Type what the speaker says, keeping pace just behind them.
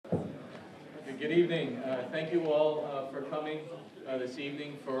Good evening. Thank you all for coming this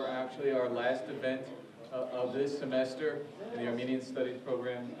evening for actually our last event of this semester in the Armenian Studies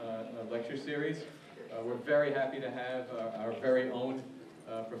Program lecture series. We're very happy to have our very own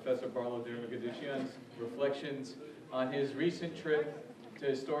Professor Barlow Der Mugrdechian's reflections on his recent trip to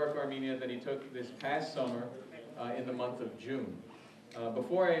historic Armenia that he took this past summer in the month of June.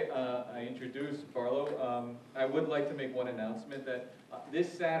 Before I introduce Barlow, I would like to make one announcement that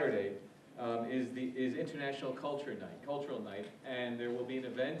this Saturday is International Cultural Night, and there will be an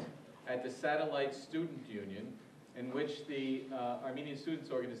event at the Satellite Student Union in which the Armenian Students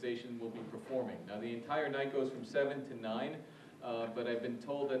Organization will be performing. Now the entire night goes from 7 to 9, but I've been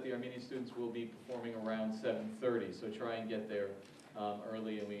told that the Armenian students will be performing around 7:30, so try and get there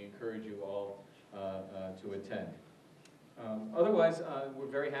early, and we encourage you all to attend. Otherwise, we're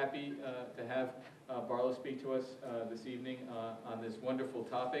very happy to have Barlow speak to us this evening on this wonderful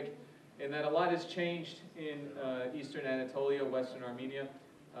topic, in that a lot has changed in Eastern Anatolia, Western Armenia,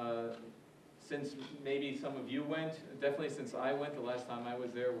 since maybe some of you went. Definitely since I went. The last time I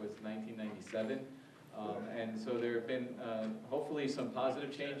was there was 1997. And so there have been hopefully some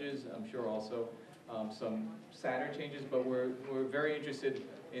positive changes, I'm sure also some sadder changes, but we're very interested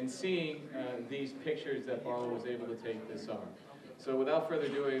in seeing these pictures that Barlow was able to take this summer. So without further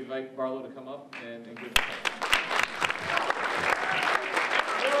ado, I invite Barlow to come up and give a talk.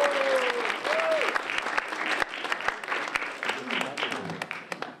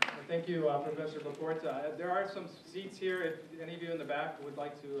 Thank you, Professor Laporta. There are some seats here if any of you in the back would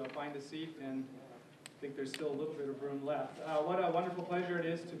like to find a seat, and I think there's still a little bit of room left. What a wonderful pleasure it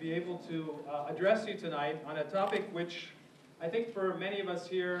is to be able to address you tonight on a topic which I think for many of us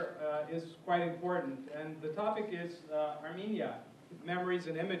here is quite important. And the topic is Armenia, memories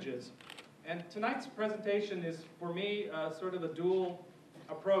and images. And tonight's presentation is, for me, sort of a dual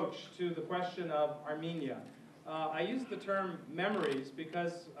approach to the question of Armenia. I use the term memories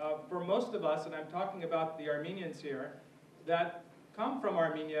because for most of us, and I'm talking about the Armenians here, that come from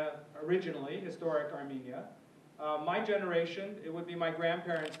Armenia originally, historic Armenia. My generation, it would be my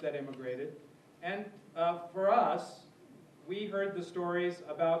grandparents that immigrated. And for us, we heard the stories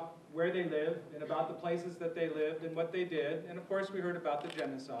about where they lived and about the places that they lived and what they did. And of course, we heard about the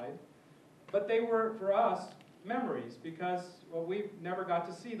genocide. But they were, for us, memories because, well, we never got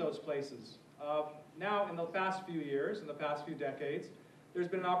to see those places. Now, in the past few years, in the past few decades, there's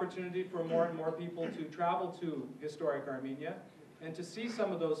been an opportunity for more and more people to travel to historic Armenia and to see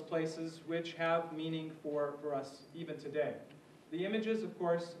some of those places which have meaning for us even today. The images, of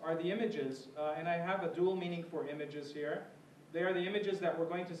course, are the images, and I have a dual meaning for images here. They are the images that we're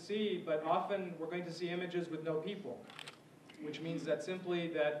going to see, but often we're going to see images with no people, which means that simply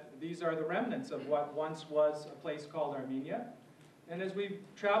that these are the remnants of what once was a place called Armenia. And as we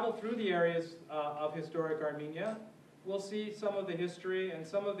travel through the areas of historic Armenia, we'll see some of the history and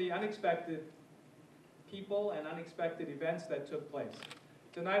some of the unexpected people and unexpected events that took place.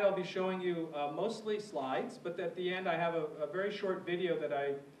 Tonight I'll be showing you mostly slides, but at the end I have a very short video that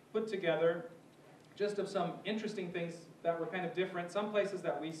I put together just of some interesting things that were kind of different. Some places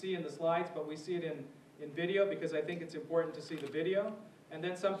that we see in the slides, but we see it in video because I think it's important to see the video. And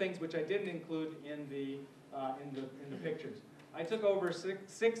then some things which I didn't include in the pictures. I took over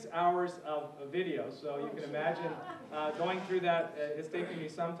six hours of video, so you can imagine going through that. It's taken me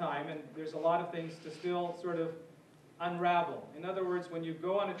some time, and there's a lot of things to still sort of unravel. In other words, when you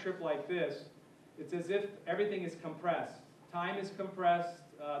go on a trip like this, it's as if everything is compressed. Time is compressed,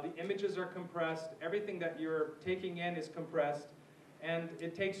 the images are compressed, everything that you're taking in is compressed, and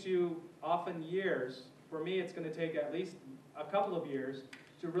it takes you often years. For me, it's going to take at least a couple of years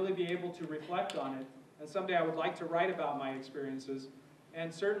to really be able to reflect on it. And someday I would like to write about my experiences.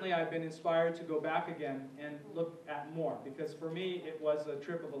 And certainly I've been inspired to go back again and look at more, because for me it was a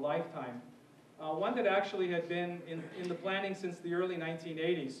trip of a lifetime. One that actually had been in the planning since the early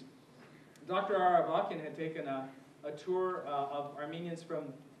 1980s. Dr. Aravakian had taken a tour of Armenians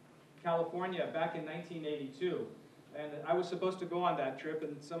from California back in 1982. And I was supposed to go on that trip,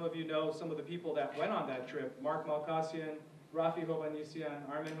 and some of you know some of the people that went on that trip. Mark Malkasian, Rafi Hovhannisyan,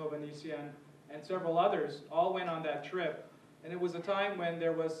 Armen Hovhannisyan, and several others all went on that trip. And it was a time when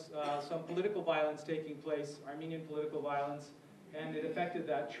there was some political violence taking place, Armenian political violence, and it affected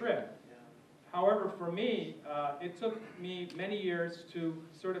that trip. However, for me, it took me many years to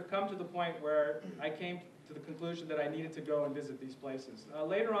sort of come to the point where I came to the conclusion that I needed to go and visit these places.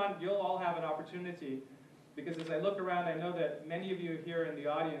 Later on, you'll all have an opportunity, because as I look around, I know that many of you here in the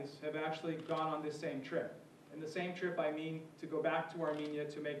audience have actually gone on this same trip. And the same trip, I mean to go back to Armenia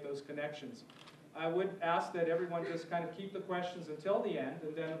to make those connections. I would ask that everyone just kind of keep the questions until the end,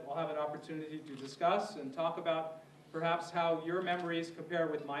 and then we'll have an opportunity to discuss and talk about perhaps how your memories compare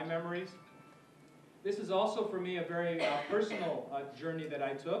with my memories. This is also for me a very personal journey that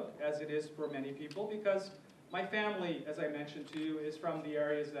I took, as it is for many people, because my family, as I mentioned to you, is from the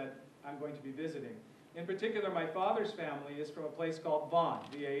areas that I'm going to be visiting. In particular, my father's family is from a place called Vaughan,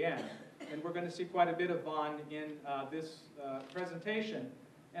 V-A-N, and we're going to see quite a bit of Vaughan in this presentation.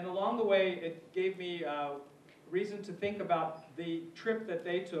 And along the way, it gave me reason to think about the trip that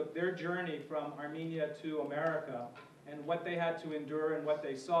they took, their journey from Armenia to America, and what they had to endure and what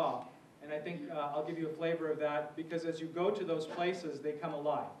they saw. And I think I'll give you a flavor of that, because as you go to those places, they come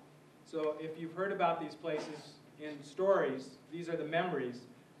alive. So if you've heard about these places in stories, these are the memories,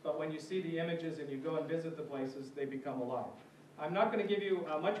 but when you see the images and you go and visit the places, they become alive. I'm not going to give you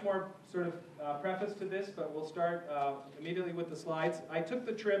much more sort of preface to this, but we'll start immediately with the slides. I took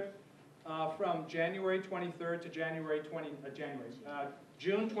the trip from January 23rd to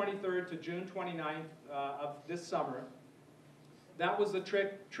June 23rd to June 29th of this summer. That was the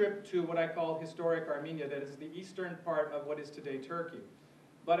trip to what I call historic Armenia, that is the eastern part of what is today Turkey.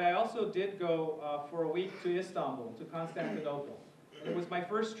 But I also did go for a week to Istanbul, to Constantinople. And it was my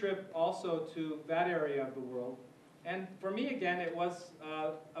first trip also to that area of the world. And for me, again, it was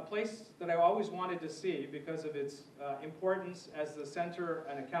a place that I always wanted to see because of its importance as the center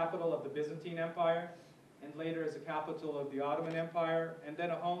and a capital of the Byzantine Empire, and later as a capital of the Ottoman Empire, and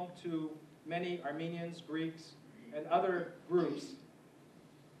then a home to many Armenians, Greeks, and other groups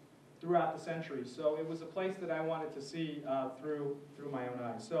throughout the centuries. So it was a place that I wanted to see through my own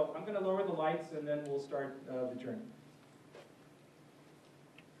eyes. So I'm going to lower the lights, and then we'll start the journey.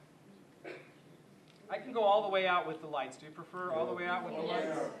 I can go all the way out with the lights. Do you prefer all the way out with the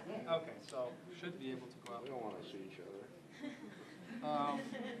lights? Okay, so should be able to go out. We don't want to see each other.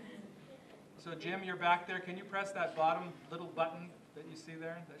 So Jim, you're back there. Can you press that bottom little button that you see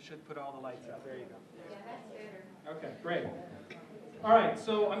there? That should put all the lights out. There you go. Yeah, that's better. Okay, great. All right,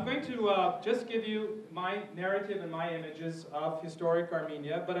 so I'm going to just give you my narrative and my images of historic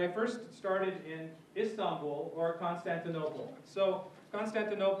Armenia, but I first started in Istanbul, or Constantinople. So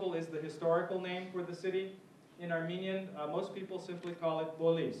Constantinople is the historical name for the city. In Armenian, most people simply call it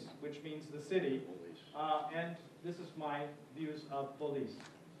Bolis, which means the city. And this is my views of Bolis.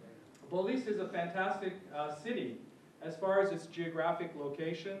 Bolis is a fantastic city as far as its geographic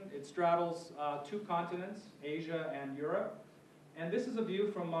location. It straddles two continents, Asia and Europe. And this is a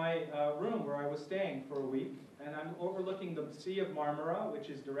view from my room where I was staying for a week. And I'm overlooking the Sea of Marmara, which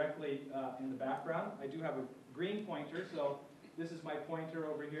is directly in the background. I do have a green pointer, so this is my pointer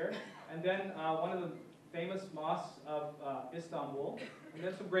over here. And then one of the famous mosques of Istanbul, and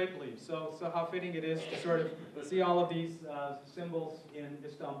then some grape leaves. So how fitting it is to sort of see all of these symbols in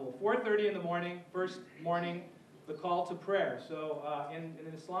Istanbul. 4:30 in the morning, first morning, the call to prayer. So in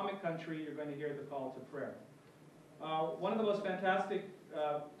an Islamic country, you're going to hear the call to prayer. One of the most fantastic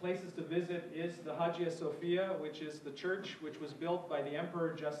places to visit is the Hagia Sophia, which is the church which was built by the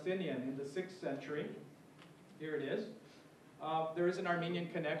Emperor Justinian in the 6th century. Here it is. There is an Armenian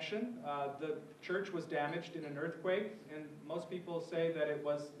connection. The church was damaged in an earthquake, and most people say that it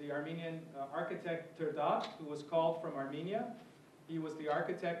was the Armenian architect Terdat, who was called from Armenia. He was the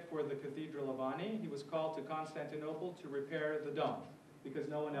architect for the Cathedral of Ani. He was called to Constantinople to repair the dome, because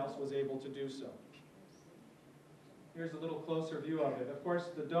no one else was able to do so. Here's a little closer view of it. Of course,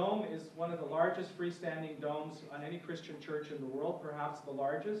 the dome is one of the largest freestanding domes on any Christian church in the world, perhaps the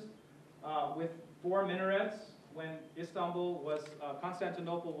largest, with 4 minarets. When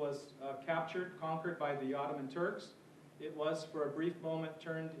Constantinople was captured, conquered by the Ottoman Turks, it was for a brief moment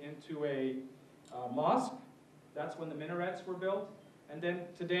turned into a mosque. That's when the minarets were built. And then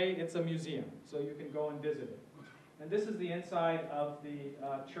today it's a museum, so you can go and visit it. And this is the inside of the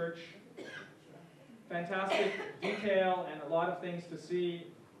church. Fantastic detail and a lot of things to see.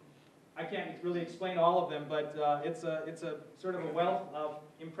 I can't really explain all of them, but it's a sort of a wealth of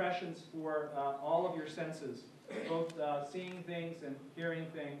impressions for all of your senses, both seeing things and hearing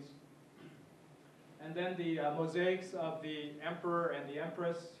things. And then the mosaics of the emperor and the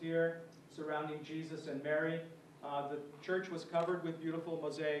empress here surrounding Jesus and Mary. The church was covered with beautiful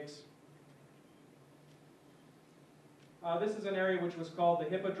mosaics. This is an area which was called the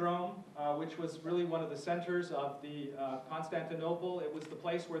Hippodrome, which was really one of the centers of the Constantinople. It was the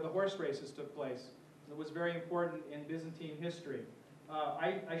place where the horse races took place. It was very important in Byzantine history.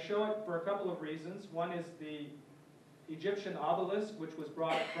 I show it for a couple of reasons. One is the Egyptian obelisk, which was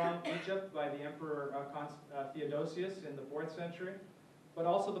brought from Egypt by the Emperor Theodosius in the 4th century. But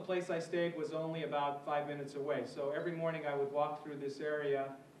also the place I stayed was only about 5 minutes away. So every morning I would walk through this area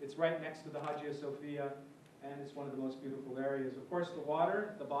It's right next to the Hagia Sophia, and it's one of the most beautiful areas. Of course, the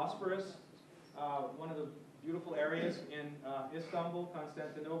water, the Bosphorus, one of the beautiful areas in Istanbul,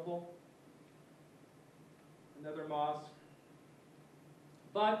 Constantinople. Another mosque.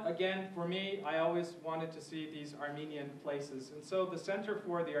 But again, for me, I always wanted to see these Armenian places. And so the center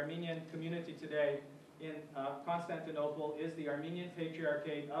for the Armenian community today in Constantinople is the Armenian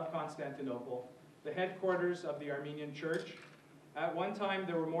Patriarchate of Constantinople, the headquarters of the Armenian Church. At one time,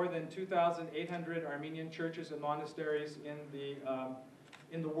 there were more than 2,800 Armenian churches and monasteries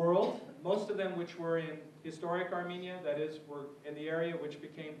in the world, most of them which were in historic Armenia, that is, were in the area which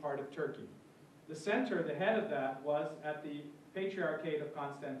became part of Turkey. The center, the head of that, was at the Patriarchate of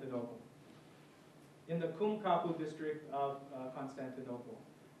Constantinople, in the Kumkapu district of Constantinople.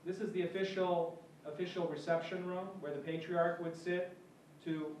 This is the official reception room where the Patriarch would sit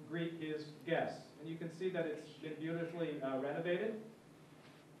to greet his guests. And you can see that it's been beautifully renovated.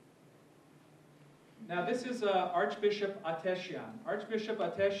 Now this is Archbishop Ateşyan. Archbishop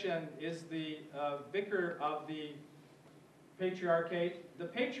Ateşyan is the vicar of the Patriarchate. The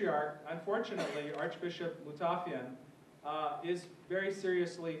Patriarch, unfortunately, Archbishop Mutafian, is very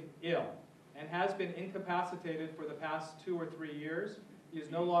seriously ill and has been incapacitated for the past 2 or 3 years. He is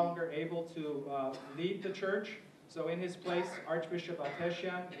no longer able to lead the church. So in his place, Archbishop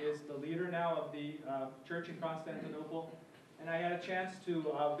Ateşyan is the leader now of the church in Constantinople. And I had a chance to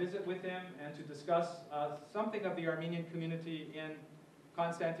visit with him and to discuss something of the Armenian community in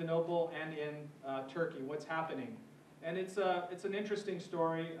Constantinople and in Turkey, what's happening. And it's an interesting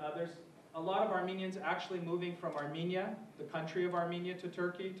story. There's a lot of Armenians actually moving from Armenia, the country of Armenia, to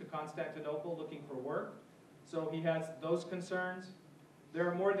Turkey, to Constantinople, looking for work. So he has those concerns. There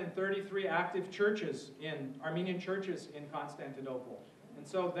are more than 33 active churches, Armenian churches in Constantinople. And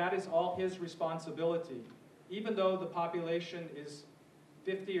so that is all his responsibility, even though the population is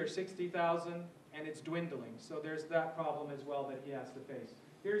 50 or 60,000 and it's dwindling. So there's that problem as well that he has to face.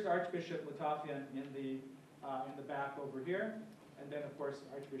 Here's Archbishop Mutafian in the back over here. And then, of course,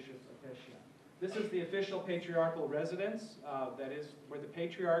 Archbishop Ateşyan. This is the official patriarchal residence, that is where the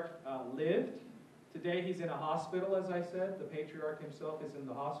Patriarch lived. Today he's in a hospital, as I said. The Patriarch himself is in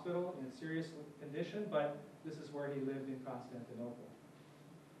the hospital in serious condition, but this is where he lived in Constantinople.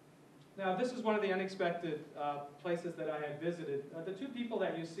 Now, this is one of the unexpected places that I had visited. The 2 people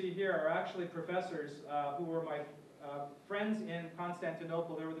that you see here are actually professors who were my friends in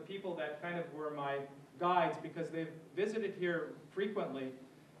Constantinople. They were the people that kind of were my guides because they've visited here frequently.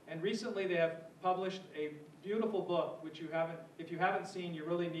 And recently they have published a beautiful book, which if you haven't seen, you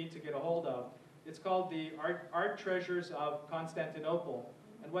really need to get a hold of. It's called The Art Treasures of Constantinople.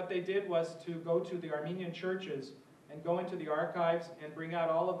 And what they did was to go to the Armenian churches and go into the archives and bring out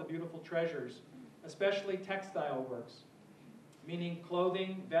all of the beautiful treasures, especially textile works, meaning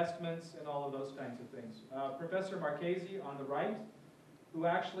clothing, vestments, and all of those kinds of things. Professor Marchesi on the right, who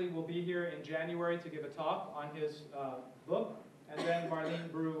actually will be here in January to give a talk on his book, and then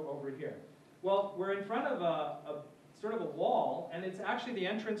Marlene Brew over here. Well, we're in front of sort of a wall, and it's actually the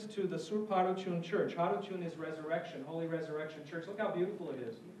entrance to the Sur Harutyun Church. Harutyun is resurrection, Holy Resurrection Church. Look how beautiful it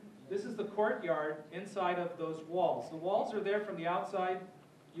is. This is the courtyard inside of those walls. The walls are there from the outside.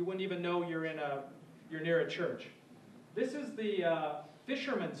 You wouldn't even know you're near a church. This is the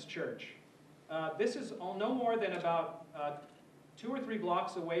Fisherman's Church. This is no more than about 2 or 3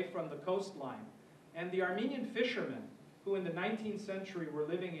 blocks away from the coastline. And the Armenian fishermen, who in the 19th century were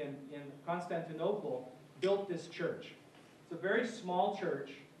living in Constantinople, built this church. It's a very small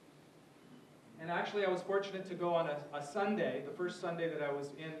church. And actually I was fortunate to go on a Sunday, the first Sunday that I was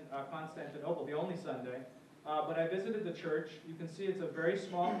in Constantinople, the only Sunday. But I visited the church. You can see it's a very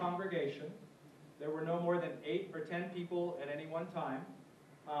small congregation. There were no more than 8 or 10 people at any one time.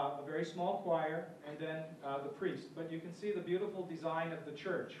 A very small choir, and then the priest. But you can see the beautiful design of the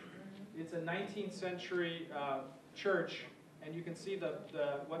church. It's a 19th century church, and you can see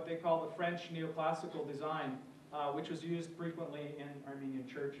what they call the French neoclassical design, which was used frequently in Armenian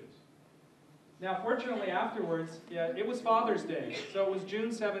churches. Now, fortunately, afterwards, it was Father's Day, so it was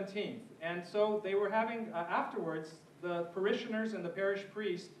June 17th. And so they were having, afterwards, the parishioners and the parish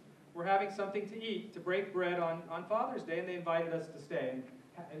priest were having something to eat, to break bread on Father's Day, and they invited us to stay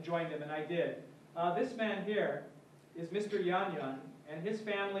and join them, and I did. This man here is Mr. Yanyan, and his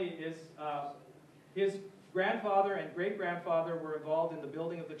family is, his grandfather and great-grandfather were involved in the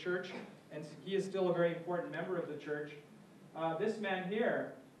building of the church, and he is still a very important member of the church. This man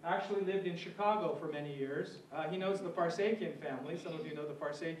here actually lived in Chicago for many years. He knows the Farsakian family. Some of you know the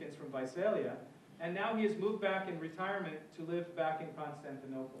Farsakians from Visalia. And now he has moved back in retirement to live back in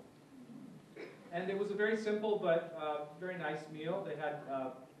Constantinople. And it was a very simple but very nice meal. They had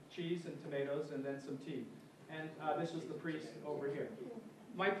cheese and tomatoes, and then some tea. And this was the priest over here.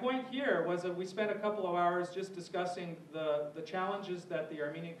 My point here was that we spent a couple of hours just discussing the challenges that the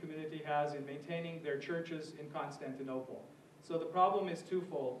Armenian community has in maintaining their churches in Constantinople. So the problem is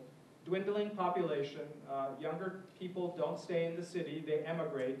twofold. Dwindling population, younger people don't stay in the city, they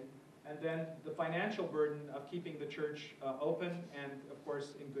emigrate, and then the financial burden of keeping the church open and, of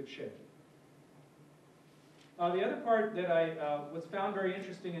course, in good shape. The other part that I was found very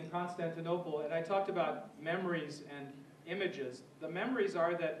interesting in Constantinople, and I talked about memories and images. The memories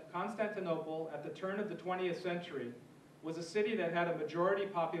are that Constantinople, at the turn of the 20th century, was a city that had a majority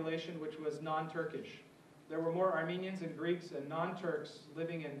population which was non-Turkish. There were more Armenians and Greeks and non-Turks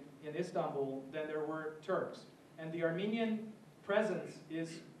living in Istanbul than there were Turks. And the Armenian presence is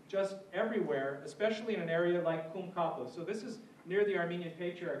just everywhere, especially in an area like Kumkapı. So this is near the Armenian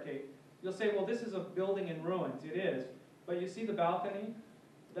Patriarchate. You'll say, well, this is a building in ruins. It is. But you see the balcony?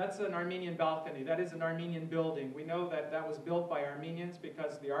 That's an Armenian balcony. That is an Armenian building. We know that that was built by Armenians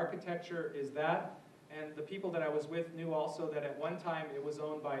because the architecture is that. And the people that I was with knew also that at one time it was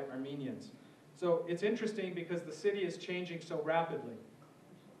owned by Armenians. So it's interesting because the city is changing so rapidly.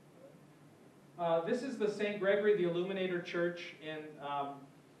 This is the St. Gregory the Illuminator Church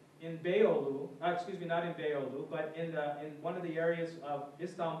in Beyoğlu, excuse me, not in Beyoğlu, but in one of the areas of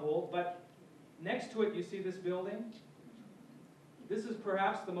Istanbul. But next to it, you see this building. This is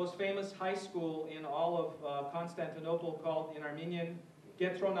perhaps the most famous high school in all of Constantinople, called in Armenian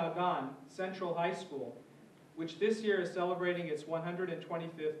Getronagan Central High School, which this year is celebrating its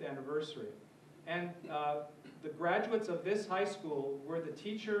 125th anniversary. And the graduates of this high school were the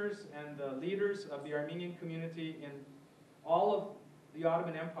teachers and the leaders of the Armenian community in all of the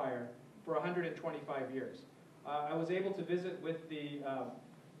Ottoman Empire for 125 years. I was able to visit with the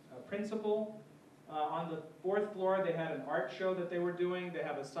principal. On the 4th floor, they had an art show that they were doing. They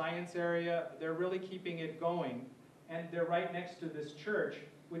have a science area. They're really keeping it going. And they're right next to this church,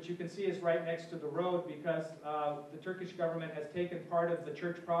 which you can see is right next to the road because the Turkish government has taken part of the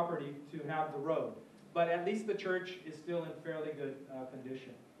church property to have the road. But at least the church is still in fairly good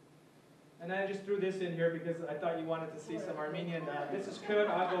condition. And I just threw this in here because I thought you wanted to see some Armenian. This is Kör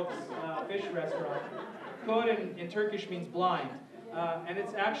Agop's fish restaurant. Kör in Turkish means blind. And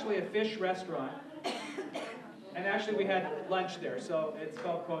it's actually a fish restaurant. And actually we had lunch there, so it's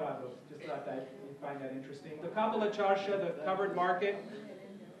called Kör Agop. Just thought that you'd find that interesting. The Kapalı Çarşı, the covered market,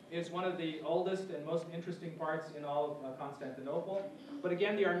 is one of the oldest and most interesting parts in all of Constantinople. But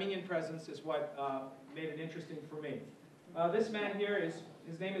again, the Armenian presence is what made it interesting for me. This man here,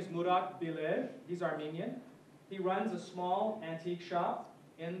 his name is Murat Bilev. He's Armenian. He runs a small antique shop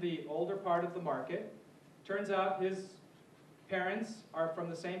in the older part of the market. Turns out his parents are from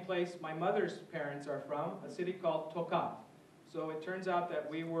the same place my mother's parents are from, a city called Tokat. So it turns out that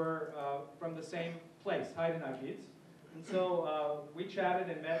we were from the same place, Haydnagits. And so we chatted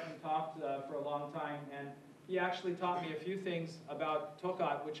and met and talked for a long time, and he actually taught me a few things about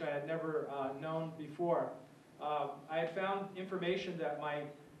Tokat, which I had never known before. I had found information that my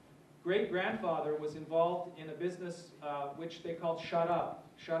great-grandfather was involved in a business which they called Sharap.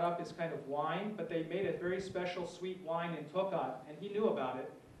 Sharap is kind of wine, but they made a very special sweet wine in Tokat, and he knew about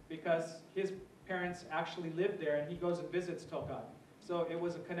it because his parents actually lived there, and he goes and visits Tokat. So it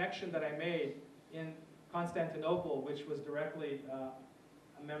was a connection that I made in Constantinople, which was directly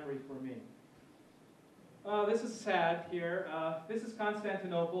a memory for me. This is sad here. This is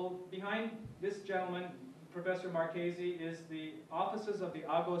Constantinople. Behind this gentleman, Professor Marchesi, is the offices of the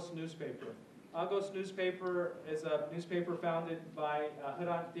Agos newspaper. Agos newspaper is a newspaper founded by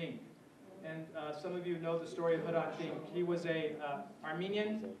Hrant Dink. And some of you know the story of Hrant Dink. He was an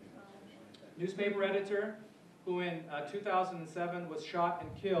Armenian newspaper editor who in 2007 was shot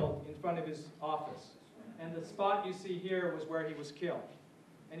and killed in front of his office. And the spot you see here was where he was killed.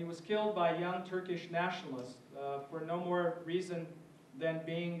 And he was killed by young Turkish nationalists for no more reason than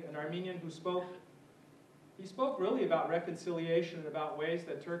being an Armenian who spoke. He spoke really about reconciliation and about ways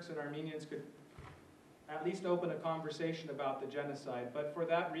that Turks and Armenians could at least open a conversation about the genocide. But for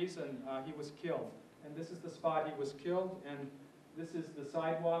that reason, he was killed. And this is the spot he was killed, and this is the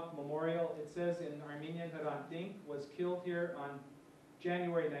sidewalk memorial. It says in Armenian, Hrant Dink was killed here on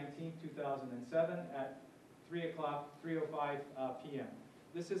January 19, 2007 at 3:05 p.m.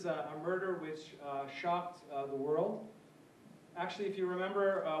 This is a murder which shocked the world. Actually, if you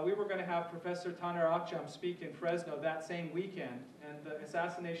remember, we were going to have Professor Taner Akçam speak in Fresno that same weekend, and the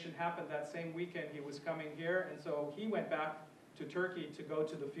assassination happened that same weekend. He was coming here, and so he went back to Turkey to go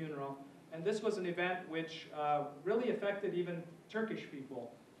to the funeral. And this was an event which really affected even Turkish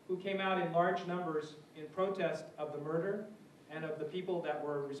people, who came out in large numbers in protest of the murder and of the people that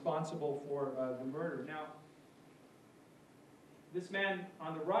were responsible for the murder. Now, this man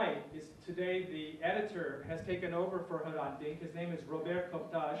on the right is today the editor, has taken over for Hrant Dink. His name is Robert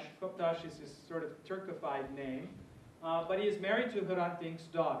Koptash. Koptash is his sort of Turkified name, but he is married to Hrant Dink's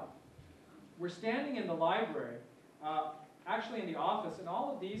daughter. We're standing in the library, actually in the office, and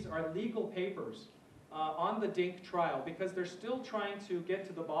all of these are legal papers on the Dink trial because they're still trying to get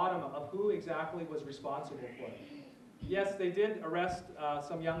to the bottom of who exactly was responsible for it. Yes, they did arrest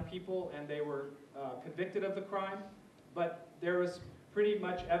some young people and they were convicted of the crime, but there was pretty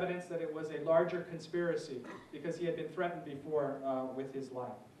much evidence that it was a larger conspiracy because he had been threatened before with his life.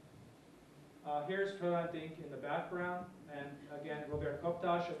 Here's Hrant Dink in the background, and again, Robert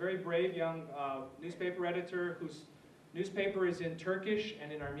Koptash, a very brave young newspaper editor whose newspaper is in Turkish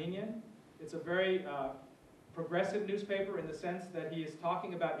and in Armenian. It's a very progressive newspaper in the sense that he is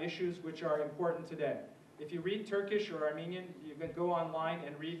talking about issues which are important today. If you read Turkish or Armenian, you can go online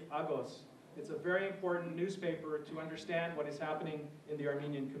and read Agos. It's a very important newspaper to understand what is happening in the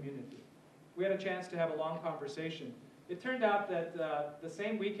Armenian community. We had a chance to have a long conversation. It turned out that the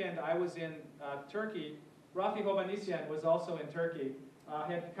same weekend I was in Turkey, Rafi Hovhannisyan was also in Turkey.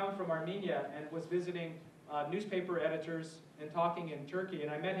 He had come from Armenia and was visiting newspaper editors and talking in Turkey,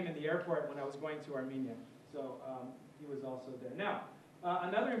 and I met him in the airport when I was going to Armenia. So he was also there. Now,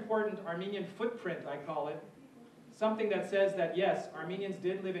 another important Armenian footprint, I call it, something that says that yes, Armenians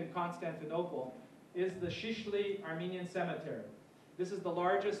did live in Constantinople, is the Shishli Armenian Cemetery. This is the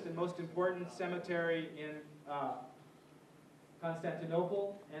largest and most important cemetery in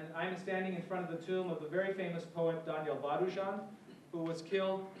Constantinople, and I'm standing in front of the tomb of the very famous poet Daniel Varujan, who was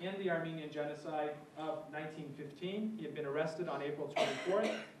killed in the Armenian genocide of 1915. He had been arrested on April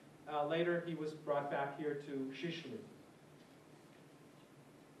 24th. Later, he was brought back here to Shishli.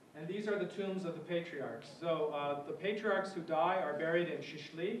 And these are the tombs of the patriarchs. So the patriarchs who die are buried in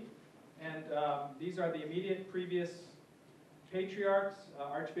Shishli, and these are the immediate previous patriarchs,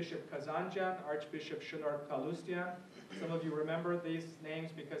 Archbishop Kazanjan, Archbishop Shunor Kalustyan. Some of you remember these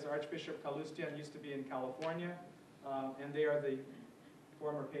names because Archbishop Kalustyan used to be in California, and they are the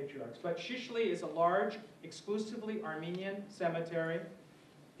former patriarchs. But Shishli is a large, exclusively Armenian cemetery.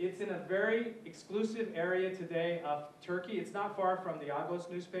 It's in a very exclusive area today of Turkey. It's not far from the Agos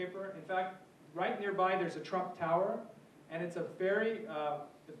newspaper. In fact, right nearby there's a Trump Tower, and it's a very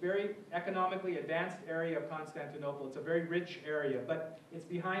economically advanced area of Constantinople. It's a very rich area, but it's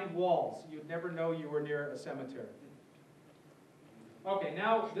behind walls. You'd never know you were near a cemetery. Okay,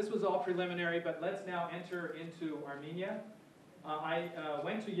 now this was all preliminary, but let's now enter into Armenia. I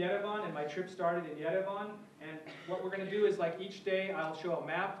went to Yerevan, and my trip started in Yerevan, and what we're going to do is, like each day, I'll show a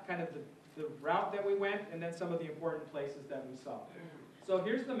map, kind of the route that we went, and then some of the important places that we saw. So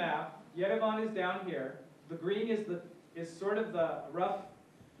here's the map. Yerevan is down here. The green is sort of the rough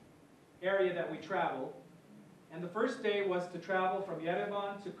area that we traveled, and the first day was to travel from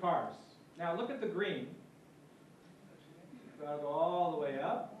Yerevan to Kars. Now look at the green. Gotta go all the way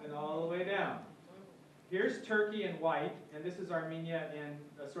up and all the way down. Here's Turkey in white, and this is Armenia in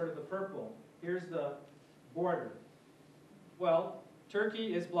sort of the purple. Here's the border. Well,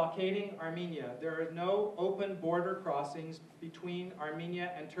 Turkey is blockading Armenia. There are no open border crossings between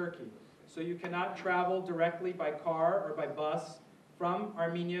Armenia and Turkey. So you cannot travel directly by car or by bus from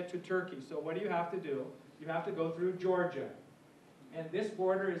Armenia to Turkey. So what do you have to do? You have to go through Georgia. And this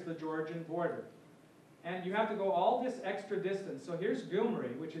border is the Georgian border. And you have to go all this extra distance. So here's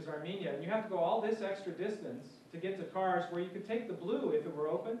Gyumri, which is Armenia, and you have to go all this extra distance to get to Kars, where you could take the blue if it were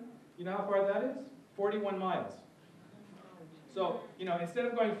open. You know how far that is? 41 miles. So, instead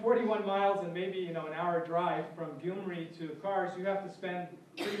of going 41 miles and maybe, an hour drive from Gyumri to Kars, you have to spend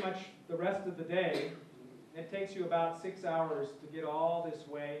pretty much the rest of the day. It takes you about 6 hours to get all this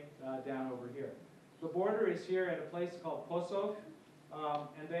way down over here. The border is here at a place called Kosov,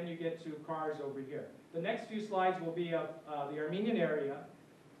 and then you get to Kars over here. The next few slides will be of the Armenian area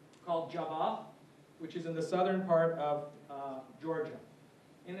called Javath, which is in the southern part of Georgia.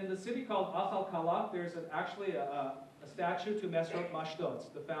 And in the city called Akhalkalak, there's actually a statue to Mesrop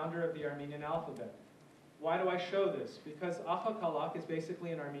Mashtots, the founder of the Armenian alphabet. Why do I show this? Because Akhalkalak is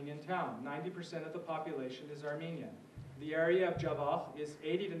basically an Armenian town. 90% of the population is Armenian. The area of Javath is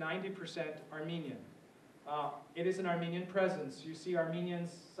 80 to 90% Armenian. It is an Armenian presence. You see Armenian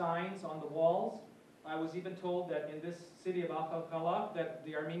signs on the walls. I was even told that in this city of Akhalkalak that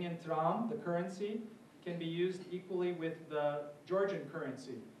the Armenian dram, the currency, can be used equally with the Georgian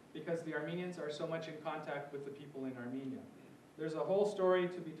currency because the Armenians are so much in contact with the people in Armenia. There's a whole story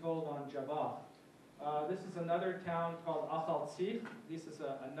to be told on Javath. This is another town called Akhaltsif. This is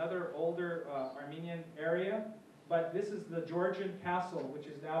another older Armenian area. but this is the Georgian castle, which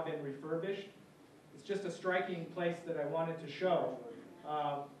has now been refurbished. It's just a striking place that I wanted to show.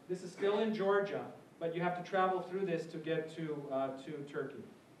 This is still in Georgia, but you have to travel through this to get to Turkey.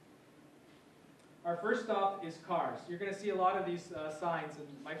 Our first stop is Kars. You're going to see a lot of these signs, and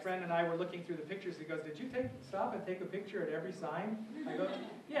my friend and I were looking through the pictures. He goes, "Did you stop and take a picture at every sign?" I go,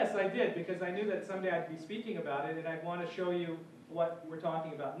 "Yes, I did, because I knew that someday I'd be speaking about it, and I'd want to show you what we're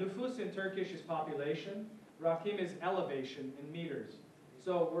talking about." Nüfus in Turkish is population. Rakim is elevation in meters.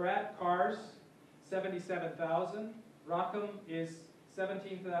 So we're at Kars, 77,000. Rakim is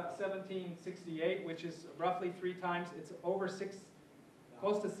 1768, which is roughly 3 times. It's over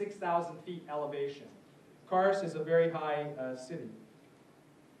close to 6,000 feet elevation. Kars is a very high city.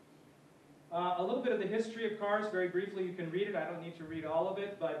 A little bit of the history of Kars, very briefly. You can read it. I don't need to read all of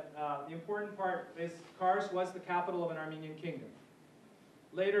it, but the important part is Kars was the capital of an Armenian kingdom.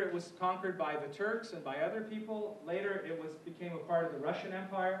 Later it was conquered by the Turks and by other people. Later it became a part of the Russian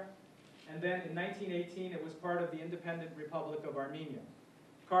Empire. And then in 1918 it was part of the independent Republic of Armenia.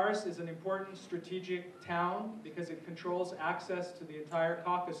 Kars is an important strategic town because it controls access to the entire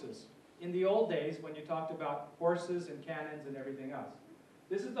Caucasus. In the old days, when you talked about horses and cannons and everything else.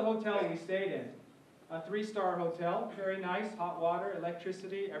 This is the hotel we stayed in. A 3-star hotel, very nice, hot water,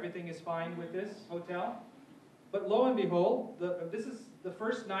 electricity, everything is fine with this hotel. But lo and behold, this is the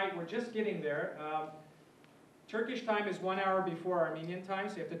first night, we're just getting there. Turkish time is 1 hour before Armenian time,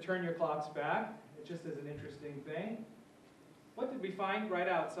 so you have to turn your clocks back. It just is an interesting thing. What did we find right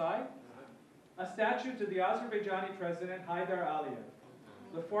outside? A statue to the Azerbaijani president, Haydar Aliyev,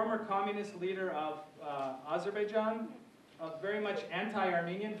 the former communist leader of Azerbaijan, a very much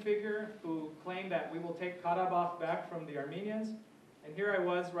anti-Armenian figure who claimed that we will take Karabakh back from the Armenians. And here I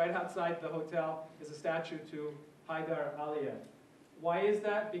was, right outside the hotel, is a statue to Haydar Aliyev. Why is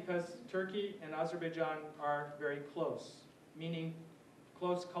that? Because Turkey and Azerbaijan are very close, meaning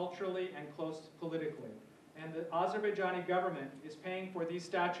close culturally and close politically. And the Azerbaijani government is paying for these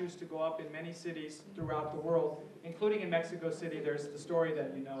statues to go up in many cities throughout the world, including in Mexico City. There's the story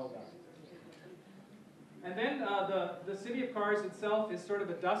that you know about. And then the city of Kars itself is sort of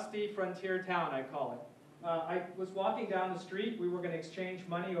a dusty frontier town, I call it. I was walking down the street. We were going to exchange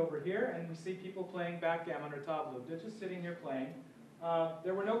money over here, and we see people playing backgammon or tableau. They're just sitting here playing.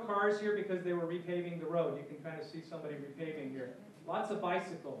 There were no cars here because they were repaving the road. You can kind of see somebody repaving here. Lots of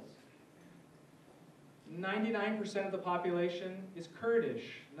bicycles. 99% of the population is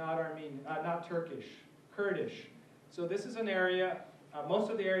Kurdish, not Armenian, not Turkish, Kurdish. So this is an area, most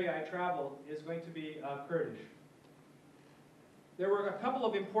of the area I traveled is going to be Kurdish. There were a couple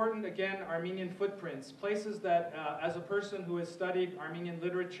of important, again, Armenian footprints, places that, as a person who has studied Armenian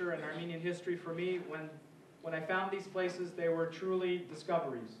literature and Armenian history, for me, when I found these places, they were truly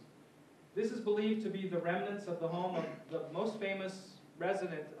discoveries. This is believed to be the remnants of the home of the most famous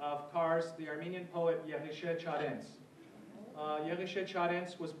resident of Kars, the Armenian poet Yeğişe Çarens. Yeğişe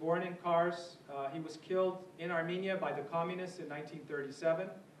Çarens was born in Kars. He was killed in Armenia by the communists in 1937,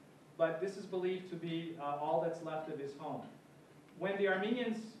 but this is believed to be all that's left of his home. When the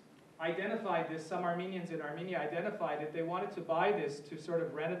Armenians identified this, some Armenians in Armenia identified it, they wanted to buy this to sort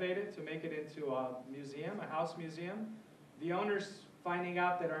of renovate it, to make it into a museum, a house museum. The owners, finding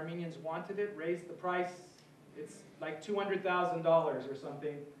out that Armenians wanted it, raised the price. It's like $200,000 or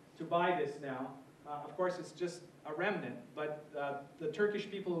something to buy this now. Of course, it's just a remnant, but the Turkish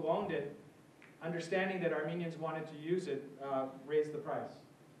people who owned it, understanding that Armenians wanted to use it, raised the price.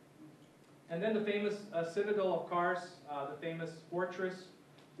 And then the famous citadel of Kars, the famous fortress,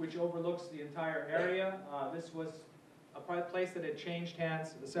 which overlooks the entire area. This was a place that had changed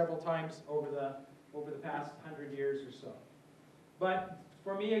hands several times over the past 100 years or so. But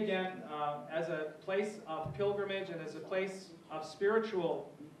for me, again, as a place of pilgrimage and as a place of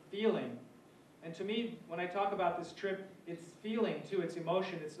spiritual feeling, and to me, when I talk about this trip, it's feeling too, it's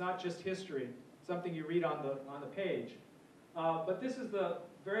emotion, it's not just history, something you read on the page. But this is the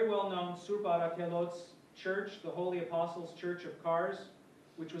very well-known Surp Arakelots Church, the Holy Apostles Church of Kars,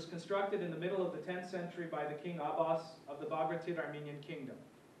 which was constructed in the middle of the 10th century by the King Abbas of the Bagratid Armenian Kingdom.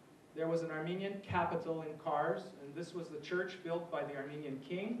 There was an Armenian capital in Kars, and this was the church built by the Armenian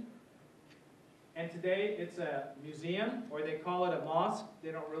king. And today it's a museum, or they call it a mosque.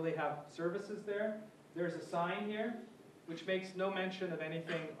 They don't really have services there. There's a sign here which makes no mention of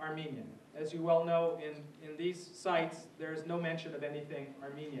anything Armenian. As you well know, in these sites, there's no mention of anything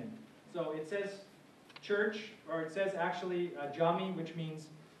Armenian. So it says church, or it says actually jami, which means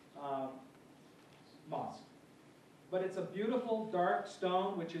mosque. But it's a beautiful dark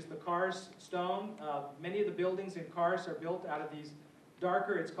stone, which is the Kars stone. Many of the buildings in Kars are built out of these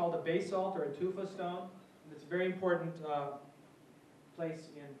darker, it's called a basalt or a tufa stone. It's a very important place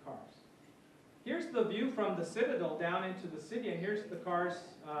in Kars. Here's the view from the citadel down into the city, and here's the Kars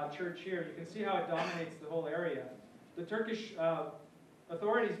church here. You can see how it dominates the whole area. The Turkish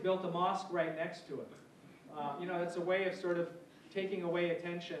authorities built a mosque right next to it. You know, it's a way of sort of taking away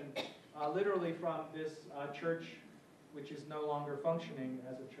attention literally from this church, which is no longer functioning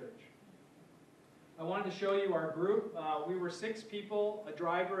as a church. I wanted to show you our group. We were 6 people, a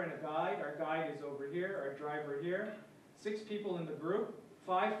driver and a guide. Our guide is over here, our driver here. 6 people in the group,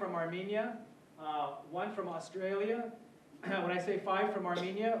 5 from Armenia, 1 from Australia. When I say 5 from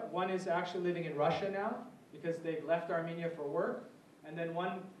Armenia, 1 is actually living in Russia now because they've left Armenia for work. And then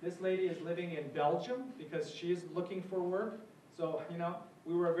this lady is living in Belgium because she is looking for work. So, you know,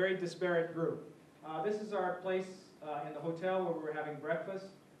 we were a very disparate group. This is our place in the hotel where we were having breakfast.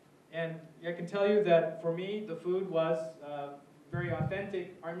 And I can tell you that for me, the food was very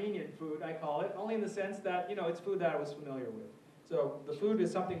authentic Armenian food, I call it, only in the sense that, you know, it's food that I was familiar with. So the food is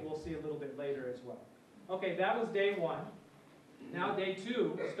something we'll see a little bit later as well. Okay, that was day 1. Now day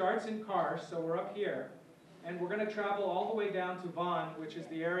 2 starts in Kars, so we're up here. And we're going to travel all the way down to Van, which is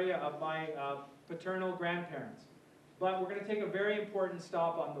the area of my paternal grandparents. But we're going to take a very important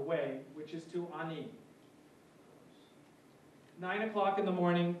stop on the way, which is to Ani. 9 o'clock in the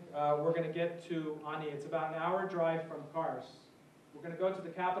morning, we're going to get to Ani. It's about an hour drive from Kars. We're going to go to the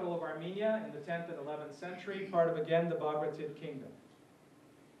capital of Armenia in the 10th and 11th century, part of, again, the Bagratid kingdom.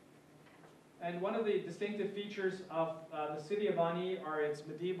 And one of the distinctive features of the city of Ani are its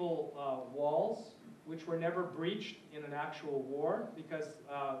medieval walls, which were never breached in an actual war because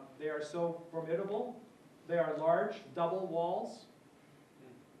they are so formidable. They are large, double walls.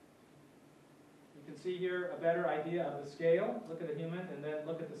 You can see here a better idea of the scale. Look at a human and then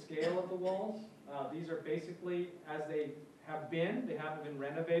look at the scale of the walls. These are basically as they have been. They haven't been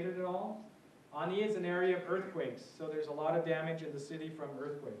renovated at all. Ani is an area of earthquakes, so there's a lot of damage in the city from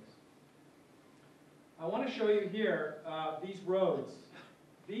earthquakes. I want to show you here these roads.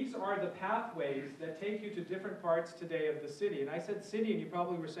 These are the pathways that take you to different parts today of the city. And I said city, and you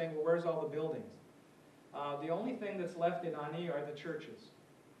probably were saying, well, where's all the buildings? The only thing that's left in Ani are the churches.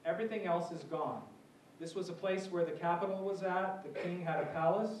 Everything else is gone. This was a place where the capital was at. The king had a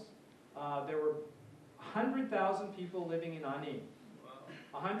palace. There were 100,000 people living in Ani.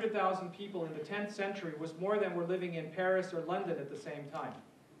 100,000 people in the 10th century was more than were living in Paris or London at the same time.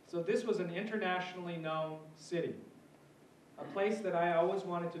 So this was an internationally known city. A place that I always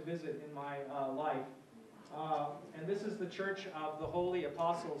wanted to visit in my life. And this is the Church of the Holy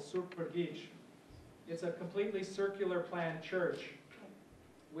Apostle Surpurgic. It's a completely circular planned church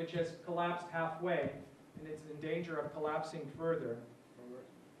which has collapsed halfway, and it's in danger of collapsing further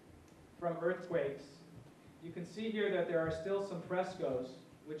from earthquakes. You can see here that there are still some frescoes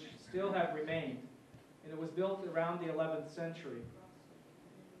which still have remained, and it was built around the 11th century.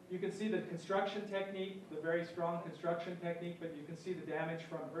 You can see the construction technique, the very strong construction technique, but you can see the damage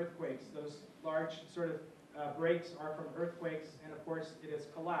from earthquakes. Those large sort of breaks are from earthquakes, and of course it has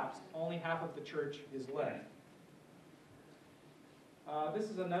collapsed. Only half of the church is left. This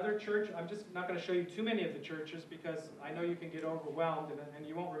is another church. I'm just not going to show you too many of the churches because I know you can get overwhelmed and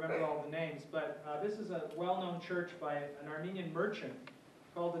you won't remember all the names, but this is a well-known church by an Armenian merchant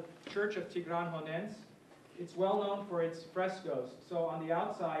called the Church of Tigran Honens. It's well known for its frescoes. So on the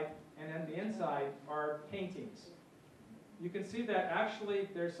outside and on the inside are paintings. You can see that actually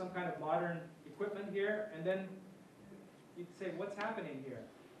there's some kind of modern equipment here, and then you'd say, what's happening here?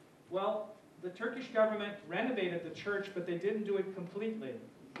 Well, the Turkish government renovated the church, but they didn't do it completely.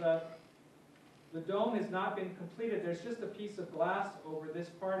 The dome has not been completed. There's just a piece of glass over this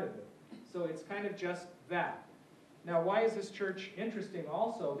part of it. So it's kind of just that. Now, why is this church interesting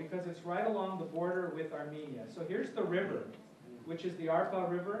also? Because it's right along the border with Armenia. So here's the river, which is the Arpa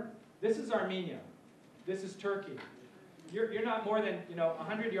River. This is Armenia. This is Turkey. You're not more than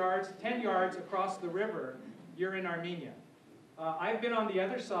 100 yards, 10 yards across the river, you're in Armenia. I've been on the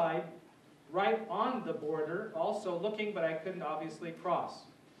other side, right on the border, also looking, but I couldn't obviously cross.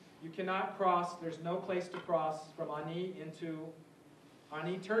 You cannot cross, there's no place to cross from Ani,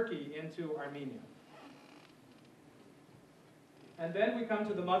 Turkey, into Armenia. And then we come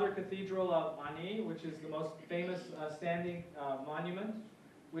to the Mother Cathedral of Ani, which is the most famous standing monument,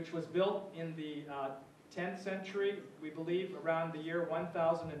 which was built in the 10th century, we believe around the year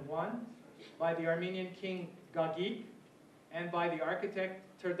 1001, by the Armenian king Gagik and by the architect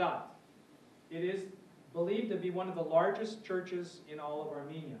Terdat. It is believed to be one of the largest churches in all of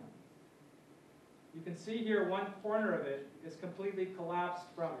Armenia. You can see here one corner of it is completely collapsed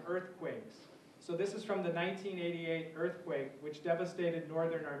from earthquakes. So this is from the 1988 earthquake, which devastated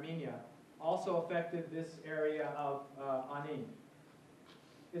northern Armenia. also affected this area of Ani.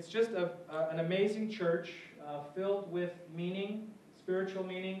 It's just an amazing church filled with meaning, spiritual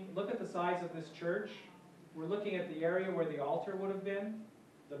meaning. Look at the size of this church. We're looking at the area where the altar would have been,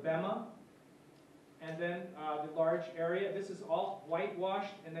 the bema, and then the large area. This is all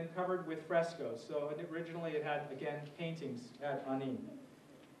whitewashed and then covered with frescoes. So originally it had, again, paintings at Ani.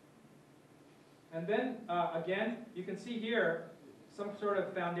 And then, again, you can see here some sort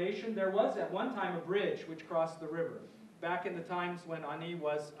of foundation. There was at one time a bridge which crossed the river, back in the times when Ani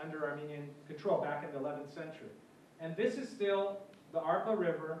was under Armenian control, back in the 11th century. And this is still the Arpa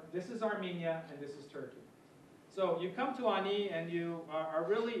River, this is Armenia, and this is Turkey. So you come to Ani and you are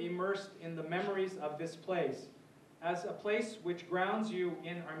really immersed in the memories of this place as a place which grounds you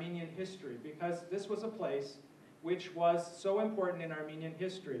in Armenian history, because this was a place which was so important in Armenian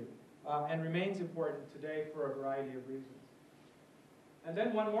history and remains important today for a variety of reasons. And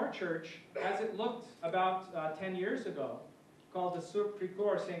then one more church, as it looked about 10 years ago, called the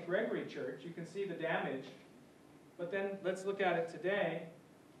Surprecor St. Gregory Church. You can see the damage. But then let's look at it today.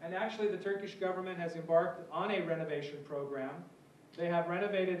 And actually the Turkish government has embarked on a renovation program. They have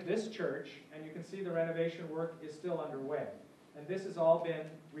renovated this church, and you can see the renovation work is still underway. And this has all been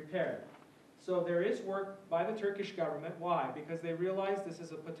repaired. So there is work by the Turkish government. Why? Because they realize this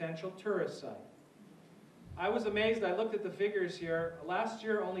is a potential tourist site. I was amazed. I looked at the figures here. Last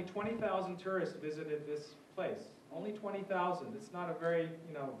year, only 20,000 tourists visited this place. Only 20,000. It's not a very,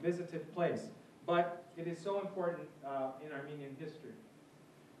 visited place. But it is so important in Armenian history.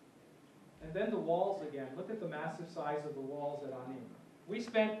 And then the walls again. Look at the massive size of the walls at Ani. We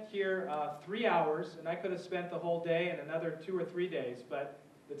spent here 3 hours, and I could have spent the whole day and another 2 or 3 days, but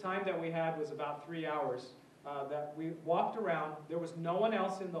the time that we had was about 3 hours that we walked around. There was no one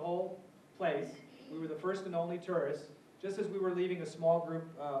else in the whole place. We were the first and only tourists. Just as we were leaving, a small group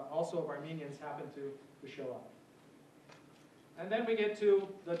also of Armenians happened to show up. And then we get to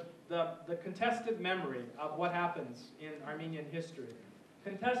the contested memory of what happens in Armenian history.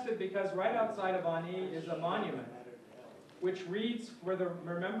 Contested because right outside of Ani is a monument which reads, "For the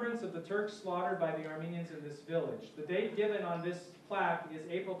remembrance of the Turks slaughtered by the Armenians in this village." The date given on this plaque is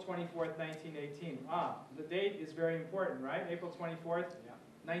April 24th, 1918. The date is very important, right? April 24th,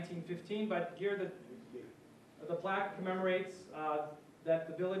 1915, but here the plaque commemorates that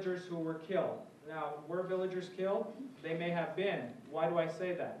the villagers who were killed. Now, were villagers killed? They may have been. Why do I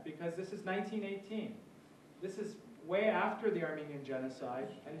say that? Because this is 1918. This is way after the Armenian genocide,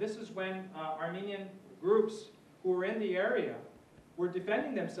 and this is when Armenian groups who were in the area were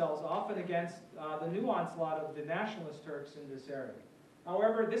defending themselves often against the new onslaught of the nationalist Turks in this area.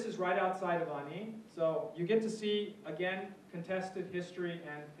 However, this is right outside of Ani, so you get to see, again, contested history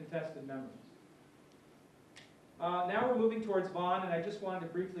and contested memories. Now we're moving towards Van, and I just wanted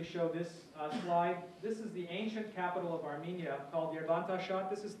to briefly show this slide. This is the ancient capital of Armenia called Yerbantashad.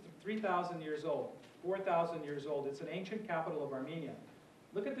 This is 3,000 years old, 4,000 years old. It's an ancient capital of Armenia.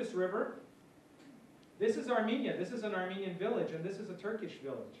 Look at this river. This is Armenia. This is an Armenian village, and this is a Turkish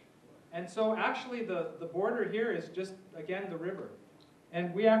village. And so actually the border here is just, again, the river.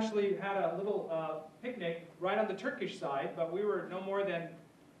 And we actually had a little picnic right on the Turkish side, but we were no more than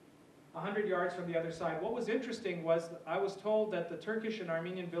 100 yards from the other side. What was interesting was I was told that the Turkish and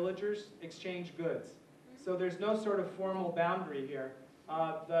Armenian villagers exchange goods. So there's no sort of formal boundary here.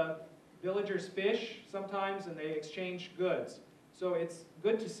 The villagers fish sometimes, and they exchange goods. So it's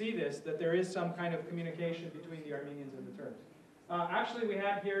good to see this, that there is some kind of communication between the Armenians and the Turks. Actually, we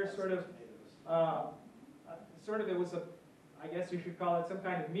had here it was I guess you should call it some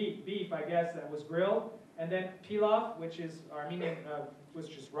kind of beef, I guess, that was grilled. And then pilaf, which is Armenian, was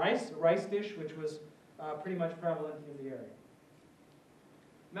just rice, a rice dish, which was pretty much prevalent in the area.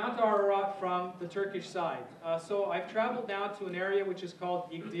 Mount Ararat from the Turkish side. So I've traveled now to an area which is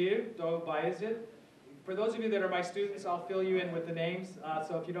called İgdir, Doğu Bayezid. For those of you that are my students, I'll fill you in with the names.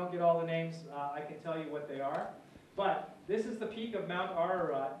 So if you don't get all the names, I can tell you what they are. But this is the peak of Mount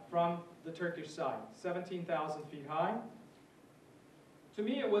Ararat from the Turkish side, 17,000 feet high. To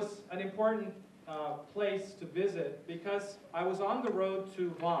me, it was an important place to visit because I was on the road to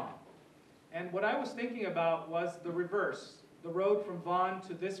Van. And what I was thinking about was the reverse, the road from Van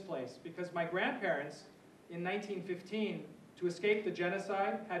to this place, because my grandparents in 1915, to escape the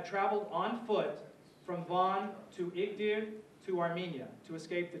genocide, had traveled on foot from Van to İgdir to Armenia to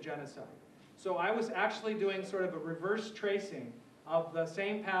escape the genocide. So I was actually doing sort of a reverse tracing of the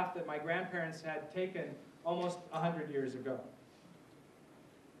same path that my grandparents had taken almost 100 years ago.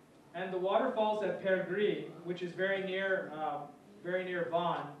 And the waterfalls at Pergri, which is very near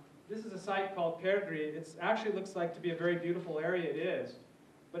Van, this is a site called Pergri. It actually looks like to be a very beautiful area. It is.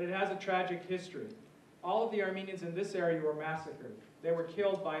 but it has a tragic history. All of the Armenians in this area were massacred. They were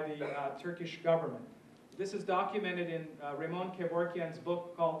killed by the Turkish government. This is documented in Ramon Kevorkian's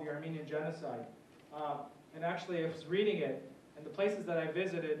book called The Armenian Genocide. And actually, I was reading it, and the places that I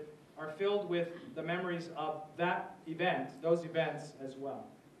visited are filled with the memories of that event, those events as well.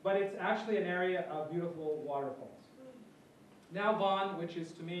 But it's actually an area of beautiful waterfalls. Now Van, which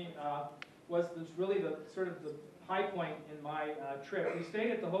is to me, was really the sort of the high point in my trip. We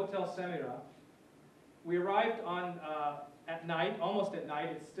stayed at the Hotel Semira. We arrived on at night, almost at night.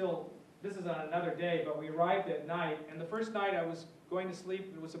 It's still, this is on another day, but we arrived at night. And the first night I was going to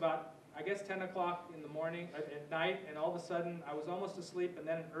sleep, it was about, I guess, 10 o'clock in the morning, at night, and all of a sudden I was almost asleep, and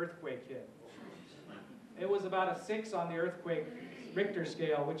then an earthquake hit. It was about a 6 on the earthquake Richter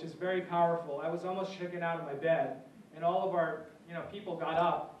scale, which is very powerful. I was almost shaken out of my bed, and all of our people got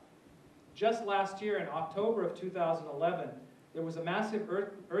up. Just last year, in October of 2011, there was a massive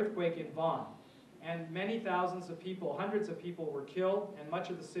earthquake in Van, and many thousands of people, hundreds of people were killed, and much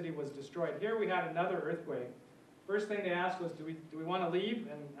of the city was destroyed. Here we had another earthquake. First thing they asked was, do we want to leave?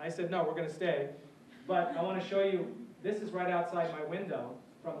 And I said, no, we're going to stay. But I want to show you, this is right outside my window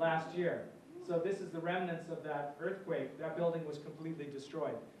from last year. So this is the remnants of that earthquake. That building was completely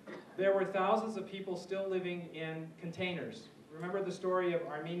destroyed. There were thousands of people still living in containers. Remember the story of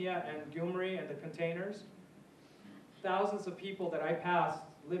Armenia and Gyumri and the containers? Thousands of people that I passed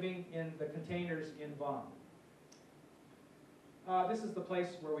living in the containers in Van. This is the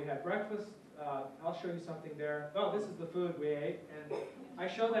place where we had breakfast. I'll show you something there. Oh, this is the food we ate. And I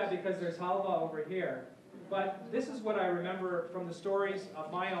show that because there's halva over here. But this is what I remember from the stories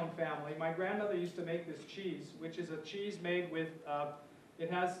of my own family. My grandmother used to make this cheese, which is a cheese made with,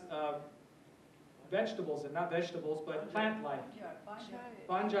 it has vegetables, and not vegetables, but plant-like.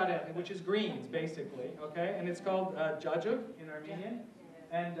 Banjare, which is greens, basically, okay? And it's called jajug in Armenian.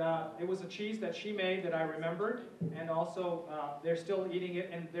 And it was a cheese that she made that I remembered, and also they're still eating it,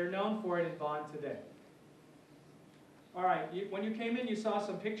 and they're known for it in Van today. All right, when you came in, you saw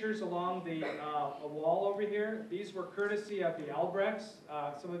some pictures along the a wall over here. These were courtesy of the Albrechts.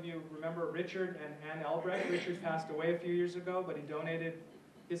 Some of you remember Richard and Anne Albrecht. Richard passed away a few years ago, but he donated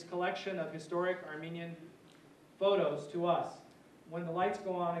his collection of historic Armenian photos to us. When the lights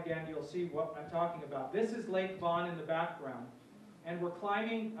go on again, you'll see what I'm talking about. This is Lake Van in the background. And we're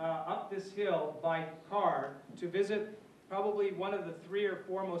climbing up this hill by car to visit probably one of the 3 or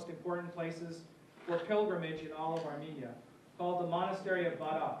 4 most important places for pilgrimage in all of Armenia, called the Monastery of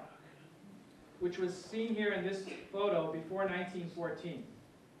Barlow, which was seen here in this photo before 1914.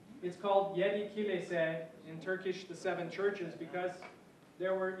 It's called Yedi Kilise, in Turkish, the 7 churches, because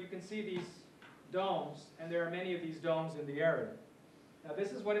there were, you can see these domes, and there are many of these domes in the area. Now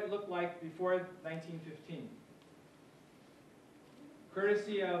this is what it looked like before 1915.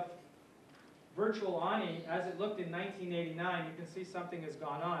 Courtesy of Virtual Ani, as it looked in 1989, you can see something has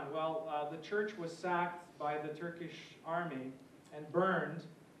gone on. Well, the church was sacked by the Turkish army and burned.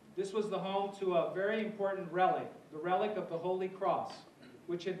 This was the home to a very important relic, the relic of the Holy Cross,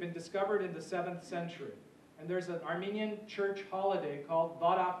 which had been discovered in the 7th century. And there's an Armenian church holiday called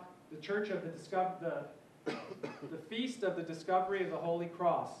Barak, the church of the feast of the discovery of the Holy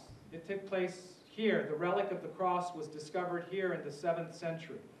Cross. It took place here. The relic of the cross was discovered here in the 7th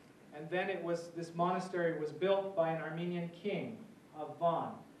century. And then it was, this monastery was built by an Armenian king of Van.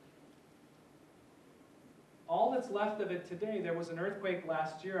 All that's left of it today, there was an earthquake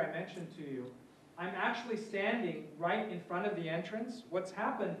last year I mentioned to you. I'm actually standing right in front of the entrance. What's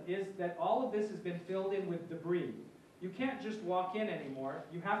happened is that all of this has been filled in with debris. You can't just walk in anymore.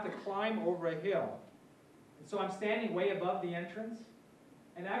 You have to climb over a hill. And so I'm standing way above the entrance.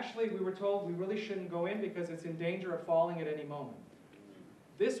 And actually, we were told we really shouldn't go in because it's in danger of falling at any moment.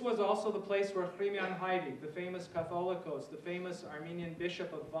 This was also the place where Hrimian Haidi, the famous Catholicos, the famous Armenian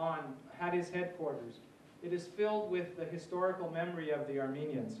bishop of Van, had his headquarters. It is filled with the historical memory of the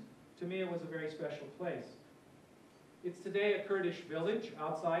Armenians. To me, it was a very special place. It's today a Kurdish village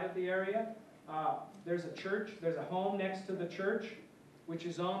outside of the area. There's a church, there's a home next to the church, which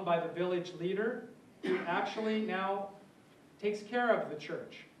is owned by the village leader, who actually now takes care of the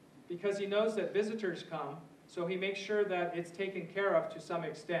church because he knows that visitors come, so he makes sure that it's taken care of to some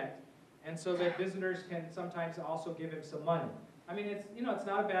extent, and so that visitors can sometimes also give him some money. I mean, it's, it's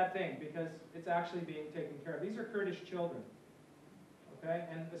not a bad thing because it's actually being taken care of. These are Kurdish children, okay?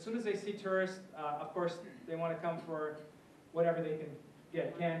 And as soon as they see tourists, of course, they want to come for whatever they can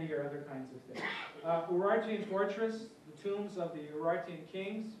get, candy or other kinds of things. Urartian Fortress, the tombs of the Urartian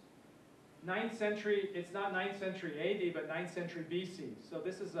kings. 9th century, it's not 9th century AD, but 9th century BC. So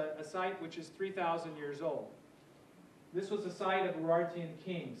this is a site which is 3,000 years old. This was the site of Urartian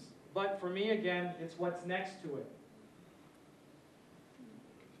kings. But for me, again, it's what's next to it.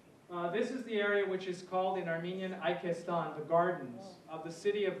 This is the area which is called in Armenian Aikestan, the gardens of the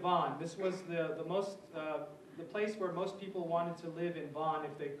city of Van. This was the place where most people wanted to live in Van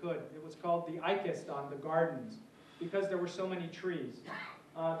if they could. It was called the Aikestan, the gardens, because there were so many trees.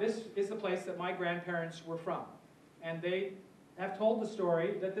 This is the place that my grandparents were from. And they have told the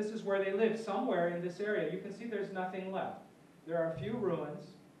story that this is where they lived, somewhere in this area. You can see there's nothing left. There are a few ruins.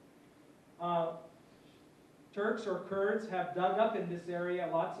 Turks or Kurds have dug up in this area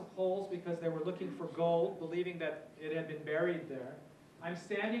lots of holes because they were looking for gold, believing that it had been buried there. I'm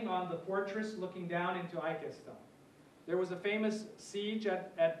standing on the fortress looking down into Aikestan. There was a famous siege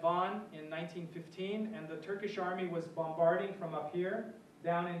at Van in 1915, and the Turkish army was bombarding from up here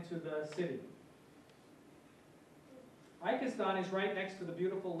down into the city. Aikestan is right next to the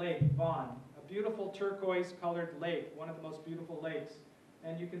beautiful lake, Van, a beautiful turquoise-colored lake, one of the most beautiful lakes.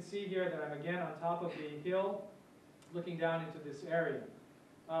 And you can see here that I'm again on top of the hill, looking down into this area.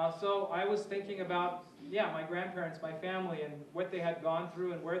 So I was thinking about, yeah, my grandparents, my family, and what they had gone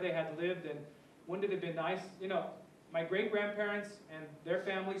through and where they had lived, and wouldn't it have been nice, you know, my great-grandparents and their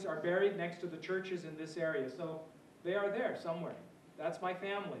families are buried next to the churches in this area, so they are there somewhere. That's my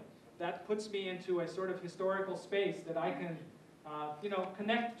family. That puts me into a sort of historical space that I can, you know,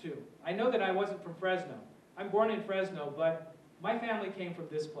 connect to. I know that I wasn't from Fresno. I'm born in Fresno, but my family came from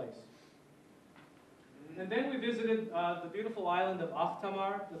this place. And then we visited the beautiful island of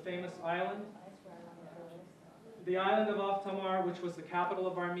Aftamar, the famous island. The island of Aftamar, which was the capital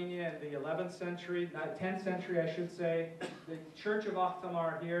of Armenia in the 11th century, 10th century I should say. The church of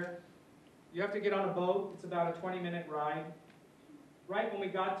Aftamar here. You have to get on a boat. It's about a 20-minute ride. Right when we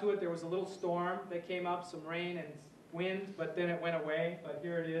got to it, there was a little storm that came up, some rain and wind, but then it went away. But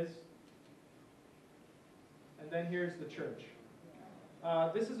here it is. And then here's the church.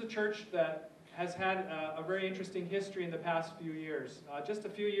 This is a church that has had a very interesting history in the past few years. Just a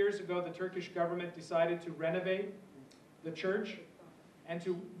few years ago, the Turkish government decided to renovate the church and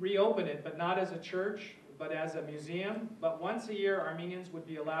to reopen it, but not as a church, but as a museum. But once a year, Armenians would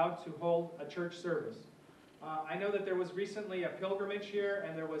be allowed to hold a church service. I know that there was recently a pilgrimage here,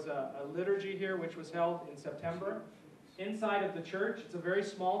 and there was a liturgy here, which was held in September. Inside of the church, it's a very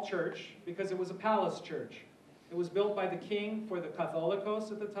small church, because it was a palace church. It was built by the king for the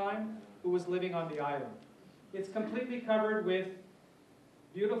Catholicos at the time, who was living on the island. It's completely covered with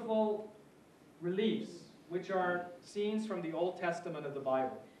beautiful reliefs, which are scenes from the Old Testament of the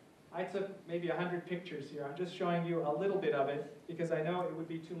Bible. I took maybe 100 pictures here. I'm just showing you a little bit of it, because I know it would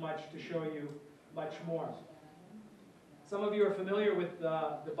be too much to show you much more. Some of you are familiar with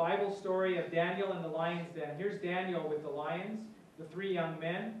the Bible story of Daniel and the lion's den. Here's Daniel with the lions, the 3 young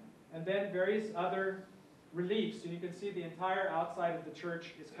men, and then various other reliefs. So you can see the entire outside of the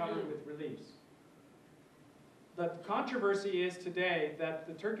church is covered with reliefs. The controversy is today that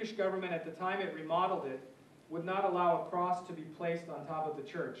the Turkish government, at the time it remodeled it, would not allow a cross to be placed on top of the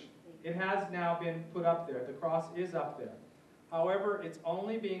church. It has now been put up there. The cross is up there. However, it's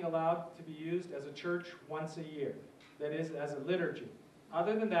only being allowed to be used as a church once a year. That is, as a liturgy.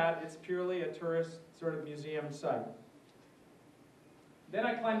 Other than that, it's purely a tourist sort of museum site. Then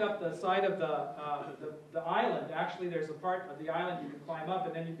I climbed up the side of the island. Actually, there's a part of the island you can climb up,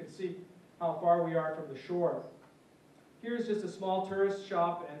 and then you can see how far we are from the shore. Here's just a small tourist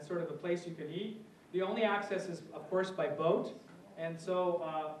shop and sort of a place you can eat. The only access is, of course, by boat. And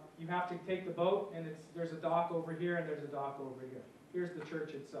so you have to take the boat, and there's a dock over here, and there's a dock over here. Here's the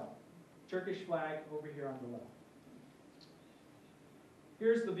church itself. Turkish flag over here on the left.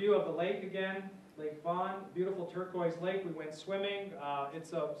 Here's the view of the lake again. Lake Van, beautiful turquoise lake. We went swimming.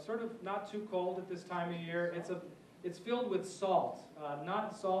 It's a sort of not too cold at this time of year. It's filled with salt,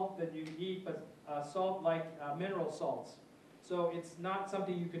 not salt that you eat, but salt like mineral salts. So it's not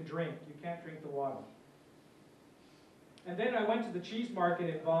something you can drink. You can't drink the water. And then I went to the cheese market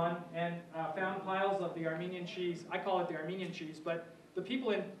in Van and found piles of the Armenian cheese. I call it the Armenian cheese, but the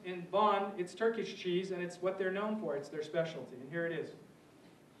people in Van, it's Turkish cheese, and it's what they're known for. It's their specialty, and here it is.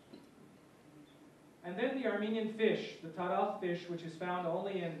 And then the Armenian fish, the taraf fish, which is found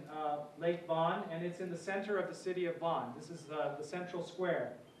only in Lake Van, and it's in the center of the city of Van. This is the central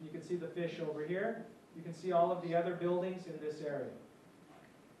square. You can see the fish over here. You can see all of the other buildings in this area.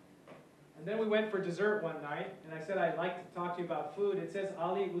 And then we went for dessert one night, and I said I'd like to talk to you about food. It says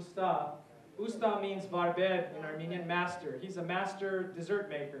Ali Usta. Usta means barbed in Armenian, master. He's a master dessert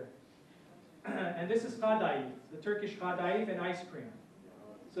maker. And this is kadayif, the Turkish kadayif and ice cream.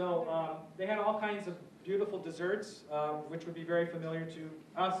 So they had all kinds of beautiful desserts, which would be very familiar to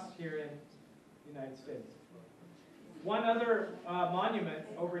us here in the United States. One other monument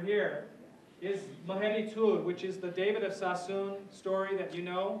over here is Maheri Tur, which is the David of Sassoon story that you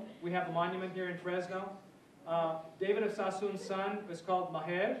know. We have a monument here in Fresno. David of Sassoon's son is called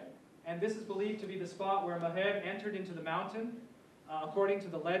Maher, and this is believed to be the spot where Maher entered into the mountain, according to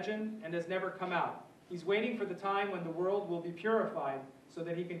the legend, and has never come out. He's waiting for the time when the world will be purified so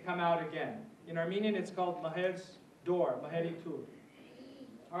that he can come out again. In Armenian, it's called Maher's Door, Maheri Tur.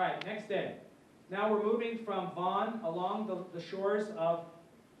 All right, next day. Now we're moving from Van along the shores of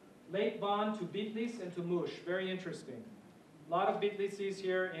Lake Van to Bitlis and to Mush. Very interesting. A lot of Bitlises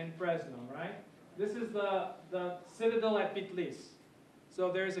here in Fresno, right? This is the citadel at Bitlis.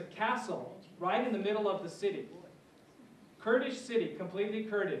 So there's a castle right in the middle of the city. Kurdish city, completely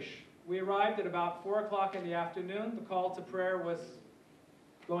Kurdish. We arrived at about 4 o'clock in the afternoon. The call to prayer was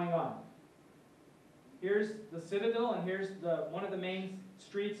going on. Here's the citadel, and here's one of the main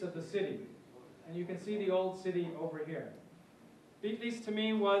streets of the city. And you can see the old city over here. Bitlis to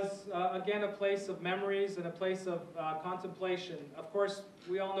me was, again, a place of memories and a place of contemplation. Of course,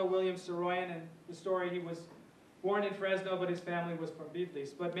 we all know William Saroyan and the story. He was born in Fresno, but his family was from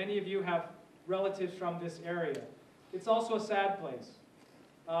Bitlis. But many of you have relatives from this area. It's also a sad place.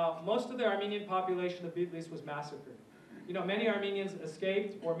 Most of the Armenian population of Bitlis was massacred. You know, many Armenians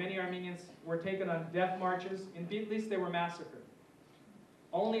escaped, or many Armenians were taken on death marches. In Bitlis, they were massacred.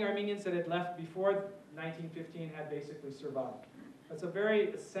 Only Armenians that had left before 1915 had basically survived. It's a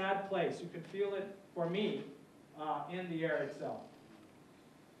very sad place. You can feel it, for me, in the air itself.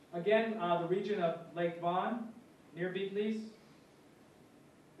 Again, the region of Lake Van, near Bitlis,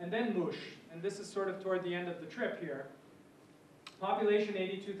 and then Mush. And this is sort of toward the end of the trip here. Population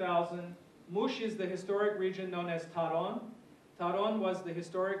 82,000. Mush is the historic region known as Taron. Taron was the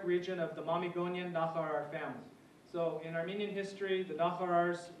historic region of the Mamigonian Nakharar family. So in Armenian history, the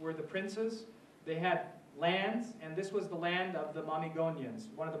Nakharars were the princes. They had lands, and this was the land of the Mamigonians,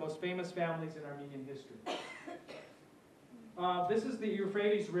 one of the most famous families in Armenian history. This is the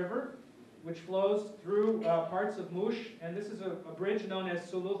Euphrates River, which flows through parts of Mush, and this is a bridge known as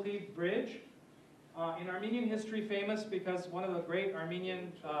Suluhi Bridge. In Armenian history, famous because one of the great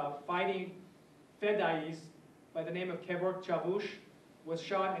Armenian fighting fedais by the name of Kevork Chavush was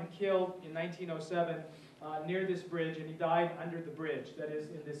shot and killed in 1907 near this bridge, and he died under the bridge that is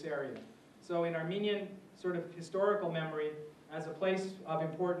in this area. So in Armenian sort of historical memory, as a place of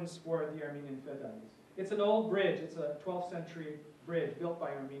importance for the Armenian fedais. It's an old bridge. It's a 12th century bridge built by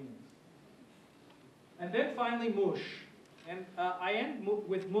Armenians. And then finally Mush. And I end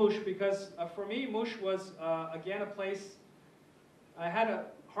with Mush because for me Mush was, again, a place, I had a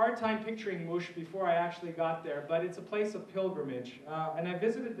hard time picturing Mush before I actually got there, but it's a place of pilgrimage. And I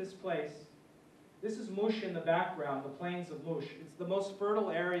visited this place. This is Mush in the background, the plains of Mush. It's the most fertile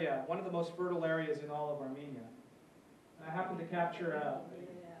area, one of the most fertile areas in all of Armenia. And I happened to capture a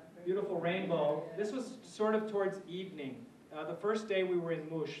beautiful rainbow. This was sort of towards evening. The first day we were in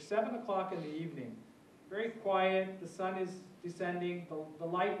Mush, 7 o'clock in the evening. Very quiet, the sun is descending, the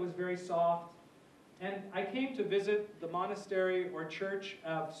light was very soft. And I came to visit the monastery or church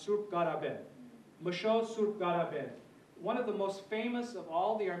of Surp Garabed, Musho Surp Garabed, one of the most famous of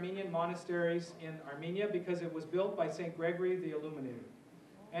all the Armenian monasteries in Armenia because it was built by St. Gregory the Illuminator.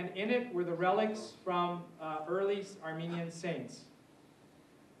 And in it were the relics from early Armenian saints.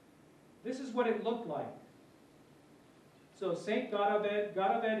 This is what it looked like. So St. Garabed,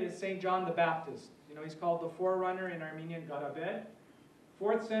 Garabed is St. John the Baptist. You know, he's called the forerunner in Armenian, Garabed.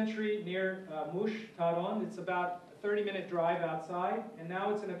 4th century near Mush, Taron. It's about a 30-minute drive outside, and now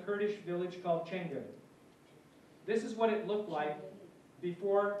it's in a Kurdish village called Chengel. This is what it looked like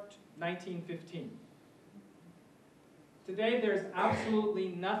before 1915. Today there's absolutely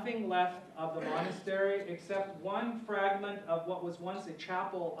nothing left of the monastery except one fragment of what was once a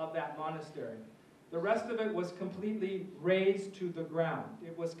chapel of that monastery. The rest of it was completely razed to the ground.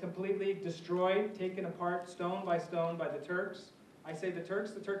 It was completely destroyed, taken apart stone by the Turks. I say the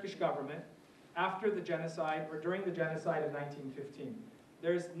Turks, the Turkish government, after the genocide or during the genocide of 1915.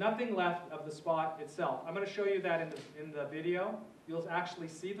 There's nothing left of the spot itself. I'm going to show you that in the video. You'll actually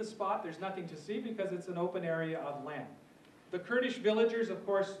see the spot. There's nothing to see because it's an open area of land. The Kurdish villagers, of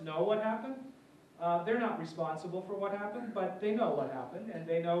course, know what happened. They're not responsible for what happened, but they know what happened, and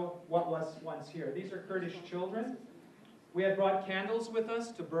they know what was once here. These are Kurdish children. We had brought candles with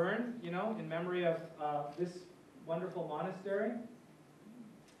us to burn, you know, in memory of this wonderful monastery.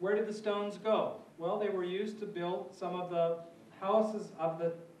 Where did the stones go? Well, they were used to build some of the houses of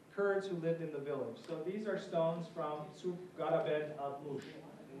the Kurds who lived in the village. So these are stones from Surp Garabed of Mush.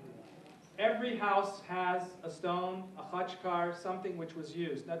 Every house has a stone, a khachkar, something which was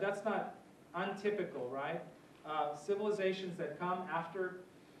used. Now that's not untypical, right? civilizations that come after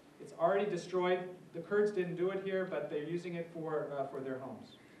it's already destroyed. The Kurds didn't do it here, but they're using it for their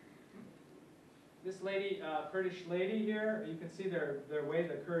homes. This lady, Kurdish lady here, you can see their way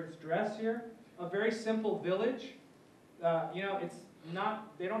the Kurds dress here. A very simple village. You know, it's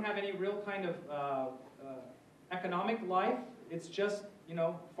not, they don't have any real kind of economic life. It's just, you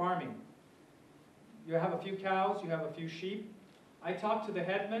know, farming. You have a few cows, you have a few sheep. I talked to the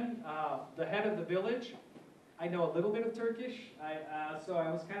headman, the head of the village. I know a little bit of Turkish, so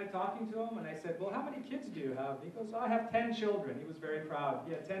I was kind of talking to him, and I said, well, how many kids do you have? He goes, I have 10 children. He was very proud.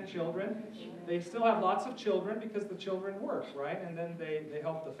 He had 10 children. They still have lots of children because the children work, right? And then they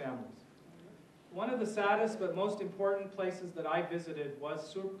help the families. One of the saddest but most important places that I visited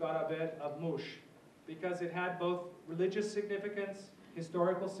was Surp Garabet of Mush, because it had both religious significance,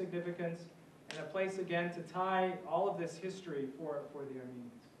 historical significance, and a place again to tie all of this history for the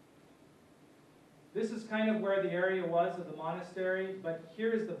Armenians. This is kind of where the area was of the monastery, but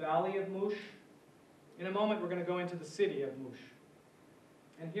here is the valley of Mush. In a moment we're going to go into the city of Mush.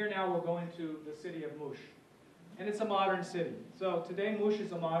 And here now we'll go into the city of Mush. And it's a modern city. So today Mush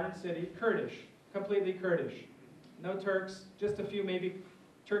is a modern city, Kurdish, completely Kurdish. No Turks, just a few maybe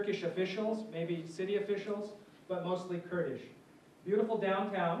Turkish officials, maybe city officials, but mostly Kurdish. Beautiful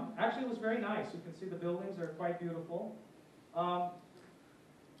downtown. Actually, it was very nice. You can see the buildings are quite beautiful.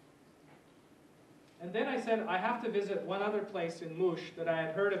 And then I said, I have to visit one other place in Mush that I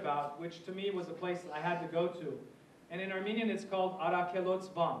had heard about, which to me was a place I had to go to. And in Armenian, it's called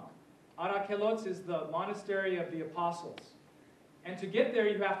Arakelots Bank. Arakelots is the monastery of the apostles. And to get there,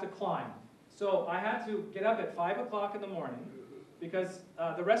 you have to climb. So I had to get up at 5 o'clock in the morning because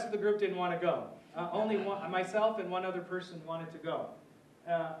the rest of the group didn't want to go. Only myself and one other person wanted to go.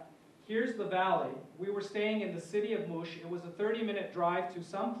 Here's the valley. We were staying in the city of Mush. It was a 30-minute drive to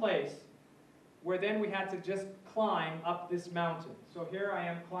some place where then we had to just climb up this mountain. So here I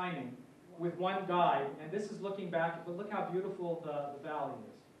am climbing with one guide, and this is looking back, but look how beautiful the valley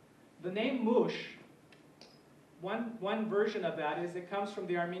is. The name Mush, one version of that is it comes from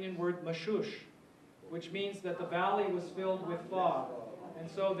the Armenian word mashush, which means that the valley was filled with fog. And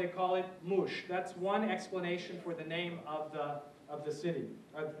so they call it Mush. That's one explanation for the name of the city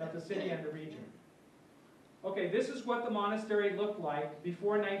and the region. Okay, this is what the monastery looked like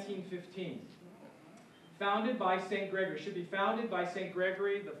before 1915. Founded by St. Gregory. Should be founded by St.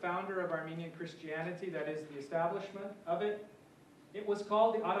 Gregory, the founder of Armenian Christianity, that is the establishment of it. It was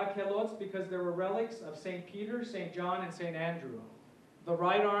called the Arakelots because there were relics of St. Peter, St. John, and St. Andrew. The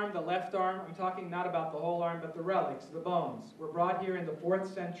right arm, the left arm, I'm talking not about the whole arm, but the relics, the bones, were brought here in the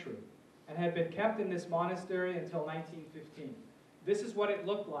 4th century and had been kept in this monastery until 1915. This is what it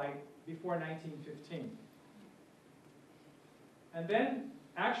looked like before 1915. And then,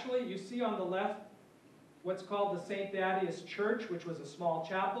 actually, you see on the left what's called the St. Thaddeus Church, which was a small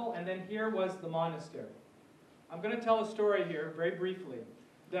chapel, and then here was the monastery. I'm going to tell a story here, very briefly,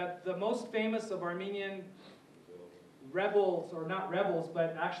 that the most famous of Armenian rebels, or not rebels,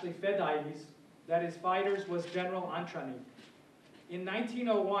 but actually fedaiis, that is fighters, was General Antranik. In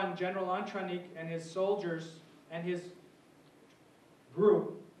 1901, General Antranik and his soldiers and his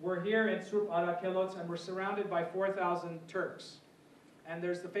group were here in Surp Arakelots and were surrounded by 4,000 Turks. And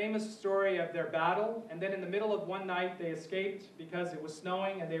there's the famous story of their battle, and then in the middle of one night they escaped because it was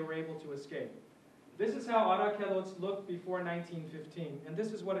snowing and they were able to escape. This is how Arakelots looked before 1915, and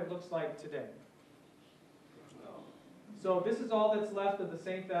this is what it looks like today. So this is all that's left of the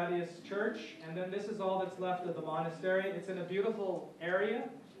St. Thaddeus Church, and then this is all that's left of the monastery. It's in a beautiful area.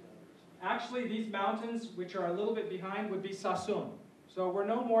 Actually, these mountains, which are a little bit behind, would be Sassoon. So we're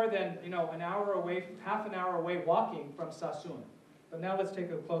no more than, you know, an hour away, half an hour away walking from Sassoon. But now let's take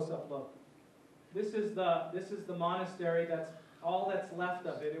a close-up look. This is the monastery. That's all that's left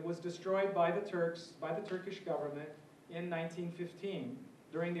of it. It was destroyed by the Turks, by the Turkish government in 1915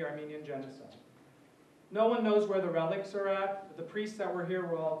 during the Armenian genocide. No one knows where the relics are at. The priests that were here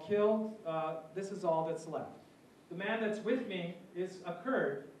were all killed. This is all that's left. The man that's with me is a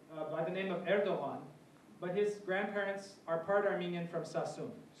Kurd by the name of Erdogan, but his grandparents are part Armenian from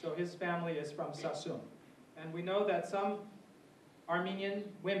Sassoon. So his family is from Sassoon. And we know that some Armenian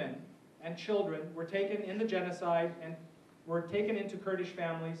women and children were taken in the genocide and were taken into Kurdish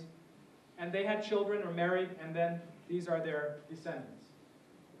families, and they had children or married, and then these are their descendants.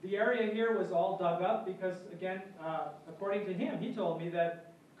 The area here was all dug up because, again, according to him, he told me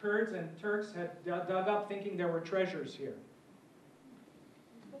that Kurds and Turks had dug up thinking there were treasures here.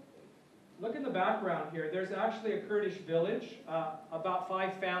 Look in the background here. There's actually a Kurdish village, about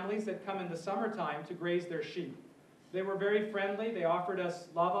 5 families that come in the summertime to graze their sheep. They were very friendly. They offered us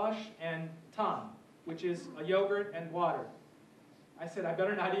lavash and tan. which is a yogurt and water. I said, I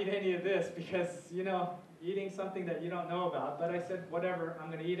better not eat any of this because, you know, eating something that you don't know about. But I said, whatever,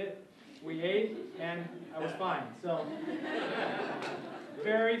 I'm going to eat it. We ate, and I was fine. So,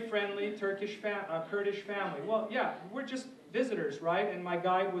 very friendly Kurdish family. Well, yeah, we're just visitors, right? And my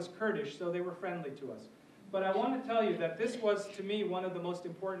guide was Kurdish, so they were friendly to us. But I want to tell you that this was, to me, one of the most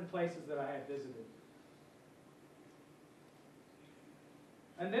important places that I had visited.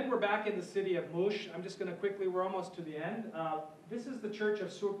 And then we're back in the city of Mush. I'm just going to quickly, we're almost to the end. This is the church of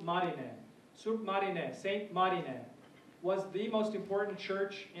Surp Marine. Surp Marine, Saint Marine, was the most important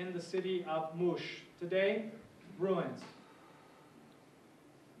church in the city of Mush. Today, ruins.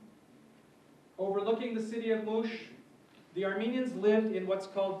 Overlooking the city of Mush, the Armenians lived in what's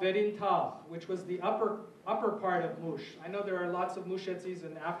called Verin Tav, which was the upper part of Mush. I know there are lots of Mushetsis,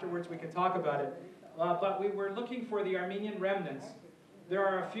 and afterwards we can talk about it. But we were looking for the Armenian remnants. There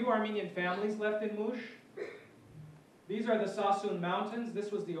are a few Armenian families left in Mush. These are the Sasun Mountains.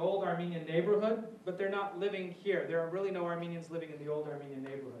 This was the old Armenian neighborhood, but they're not living here. There are really no Armenians living in the old Armenian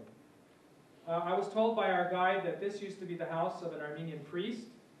neighborhood. I was told by our guide that this used to be the house of an Armenian priest.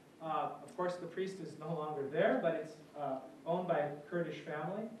 Of course, the priest is no longer there, but it's owned by a Kurdish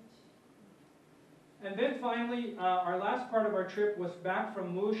family. And then finally, our last part of our trip was back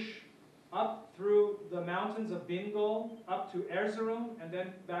from Mush up through the mountains of Bingöl, up to Erzurum, and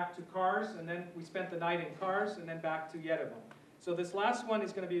then back to Kars, and then we spent the night in Kars, and then back to Yerevan. So this last one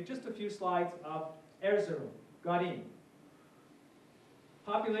is going to be just a few slides of Erzurum, Garin.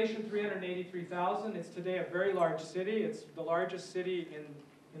 Population 383,000. It's today a very large city. It's the largest city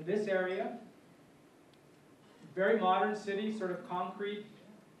in this area. Very modern city, sort of concrete.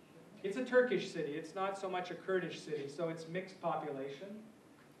 It's a Turkish city. It's not so much a Kurdish city, so it's mixed population.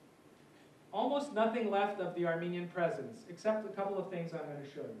 Almost nothing left of the Armenian presence, except a couple of things I'm going to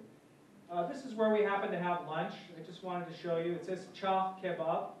show you. This is where we happen to have lunch. I just wanted to show you. It says Chah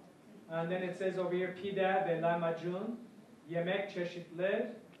Kebab. And then it says over here, Pide ve Lahmacun, Yemek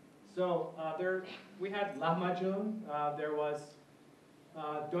Çeşitler. So we had lahmacun. There was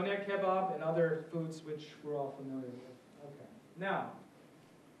doner kebab and other foods which we're all familiar with. Okay. Now,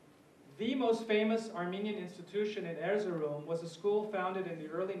 the most famous Armenian institution in Erzurum was a school founded in the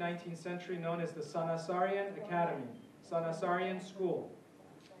early 19th century known as the Sanasarian Academy, Sanasarian School.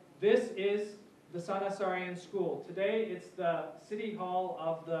 This is the Sanasarian School. Today it's the city hall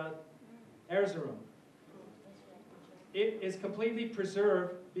of the Erzurum. It is completely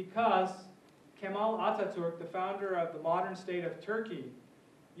preserved because Kemal Atatürk, the founder of the modern state of Turkey,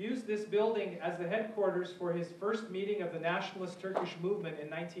 used this building as the headquarters for his first meeting of the nationalist Turkish movement in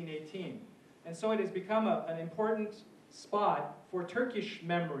 1918. And so it has become an important spot for Turkish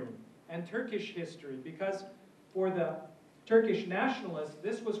memory and Turkish history, because for the Turkish nationalists,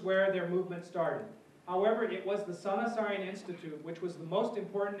 this was where their movement started. However, it was the Sanasarian Institute, which was the most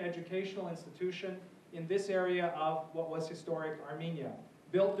important educational institution in this area of what was historic Armenia,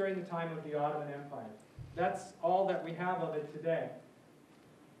 built during the time of the Ottoman Empire. That's all that we have of it today.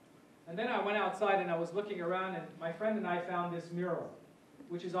 And then I went outside and I was looking around, and my friend and I found this mural,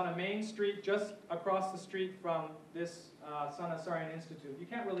 which is on a main street just across the street from this Sanasarian Institute. You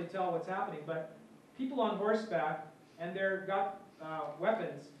can't really tell what's happening, but people on horseback, and they've got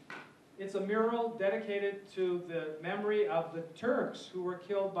weapons. It's a mural dedicated to the memory of the Turks who were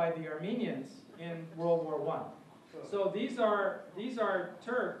killed by the Armenians in World War I. So these are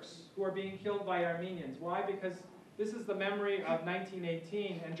Turks who are being killed by Armenians. Why? Because this is the memory of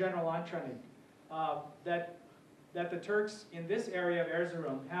 1918 and General Antranik that the Turks in this area of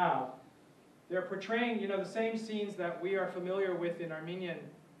Erzurum have. They're portraying, you know, the same scenes that we are familiar with in Armenian,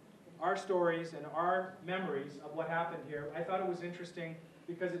 our stories and our memories of what happened here. I thought it was interesting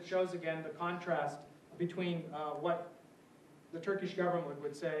because it shows again the contrast between what the Turkish government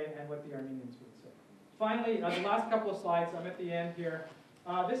would say and what the Armenians would say. Finally, the last couple of slides, I'm at the end here.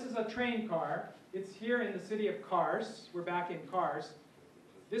 This is a train car. It's here in the city of Kars. We're back in Kars.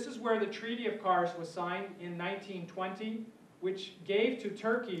 This is where the Treaty of Kars was signed in 1920, which gave to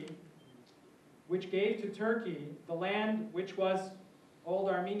Turkey the land which was Old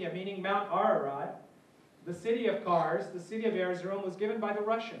Armenia, meaning Mount Ararat. The city of Kars, the city of Erzurum, was given by the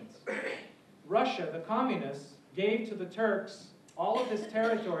Russians. Russia, the communists, gave to the Turks all of this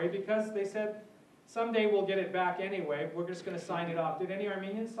territory because they said, someday we'll get it back anyway, we're just going to sign it off. Did any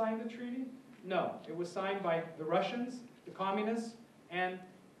Armenians sign the treaty? No. It was signed by the Russians, the communists, and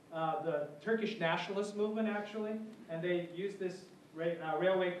the Turkish nationalist movement, actually, and they used this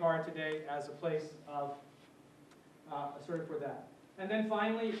railway car today as a place of sort of for that. And then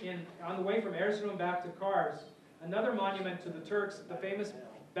finally, on the way from Erzurum back to Kars, another monument to the Turks, the famous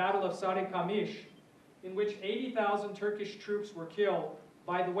Battle of Sarıkamış. in which 80,000 Turkish troops were killed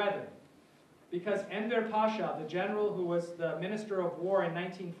by the weather. Because Enver Pasha, the general who was the Minister of War in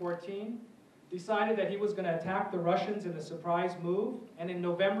 1914, decided that he was going to attack the Russians in a surprise move, and in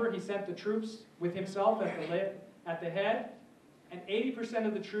November he sent the troops with himself at the head, and 80%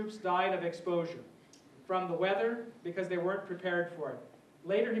 of the troops died of exposure from the weather because they weren't prepared for it.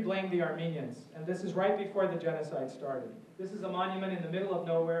 Later he blamed the Armenians, and this is right before the genocide started. This is a monument in the middle of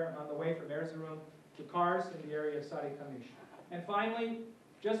nowhere on the way from Erzurum to Kars in the area of Sarıkamış. And finally,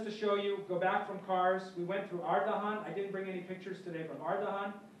 just to show you, go back from Kars, we went through Ardahan. I didn't bring any pictures today from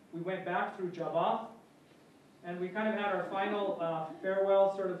Ardahan. We went back through Javath, and we kind of had our final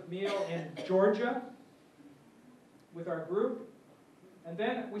farewell sort of meal in Georgia with our group. And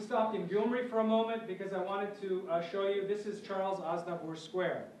then we stopped in Gyumri for a moment because I wanted to show you, this is Charles Aznavour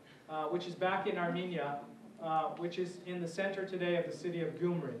Square, which is back in Armenia, which is in the center today of the city of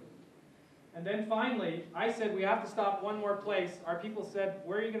Gyumri. And then finally, I said, we have to stop one more place. Our people said,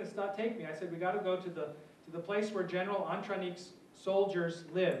 where are you going to take me? I said, we got to go to the place where General Antranik's soldiers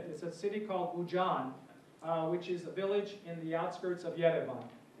lived. It's a city called Ujan, which is a village in the outskirts of Yerevan.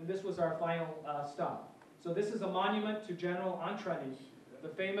 And this was our final stop. So this is a monument to General Antranik, the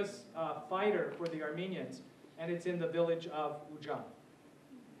famous fighter for the Armenians, and it's in the village of Ujan.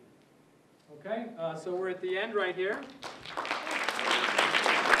 Okay, so we're at the end right here.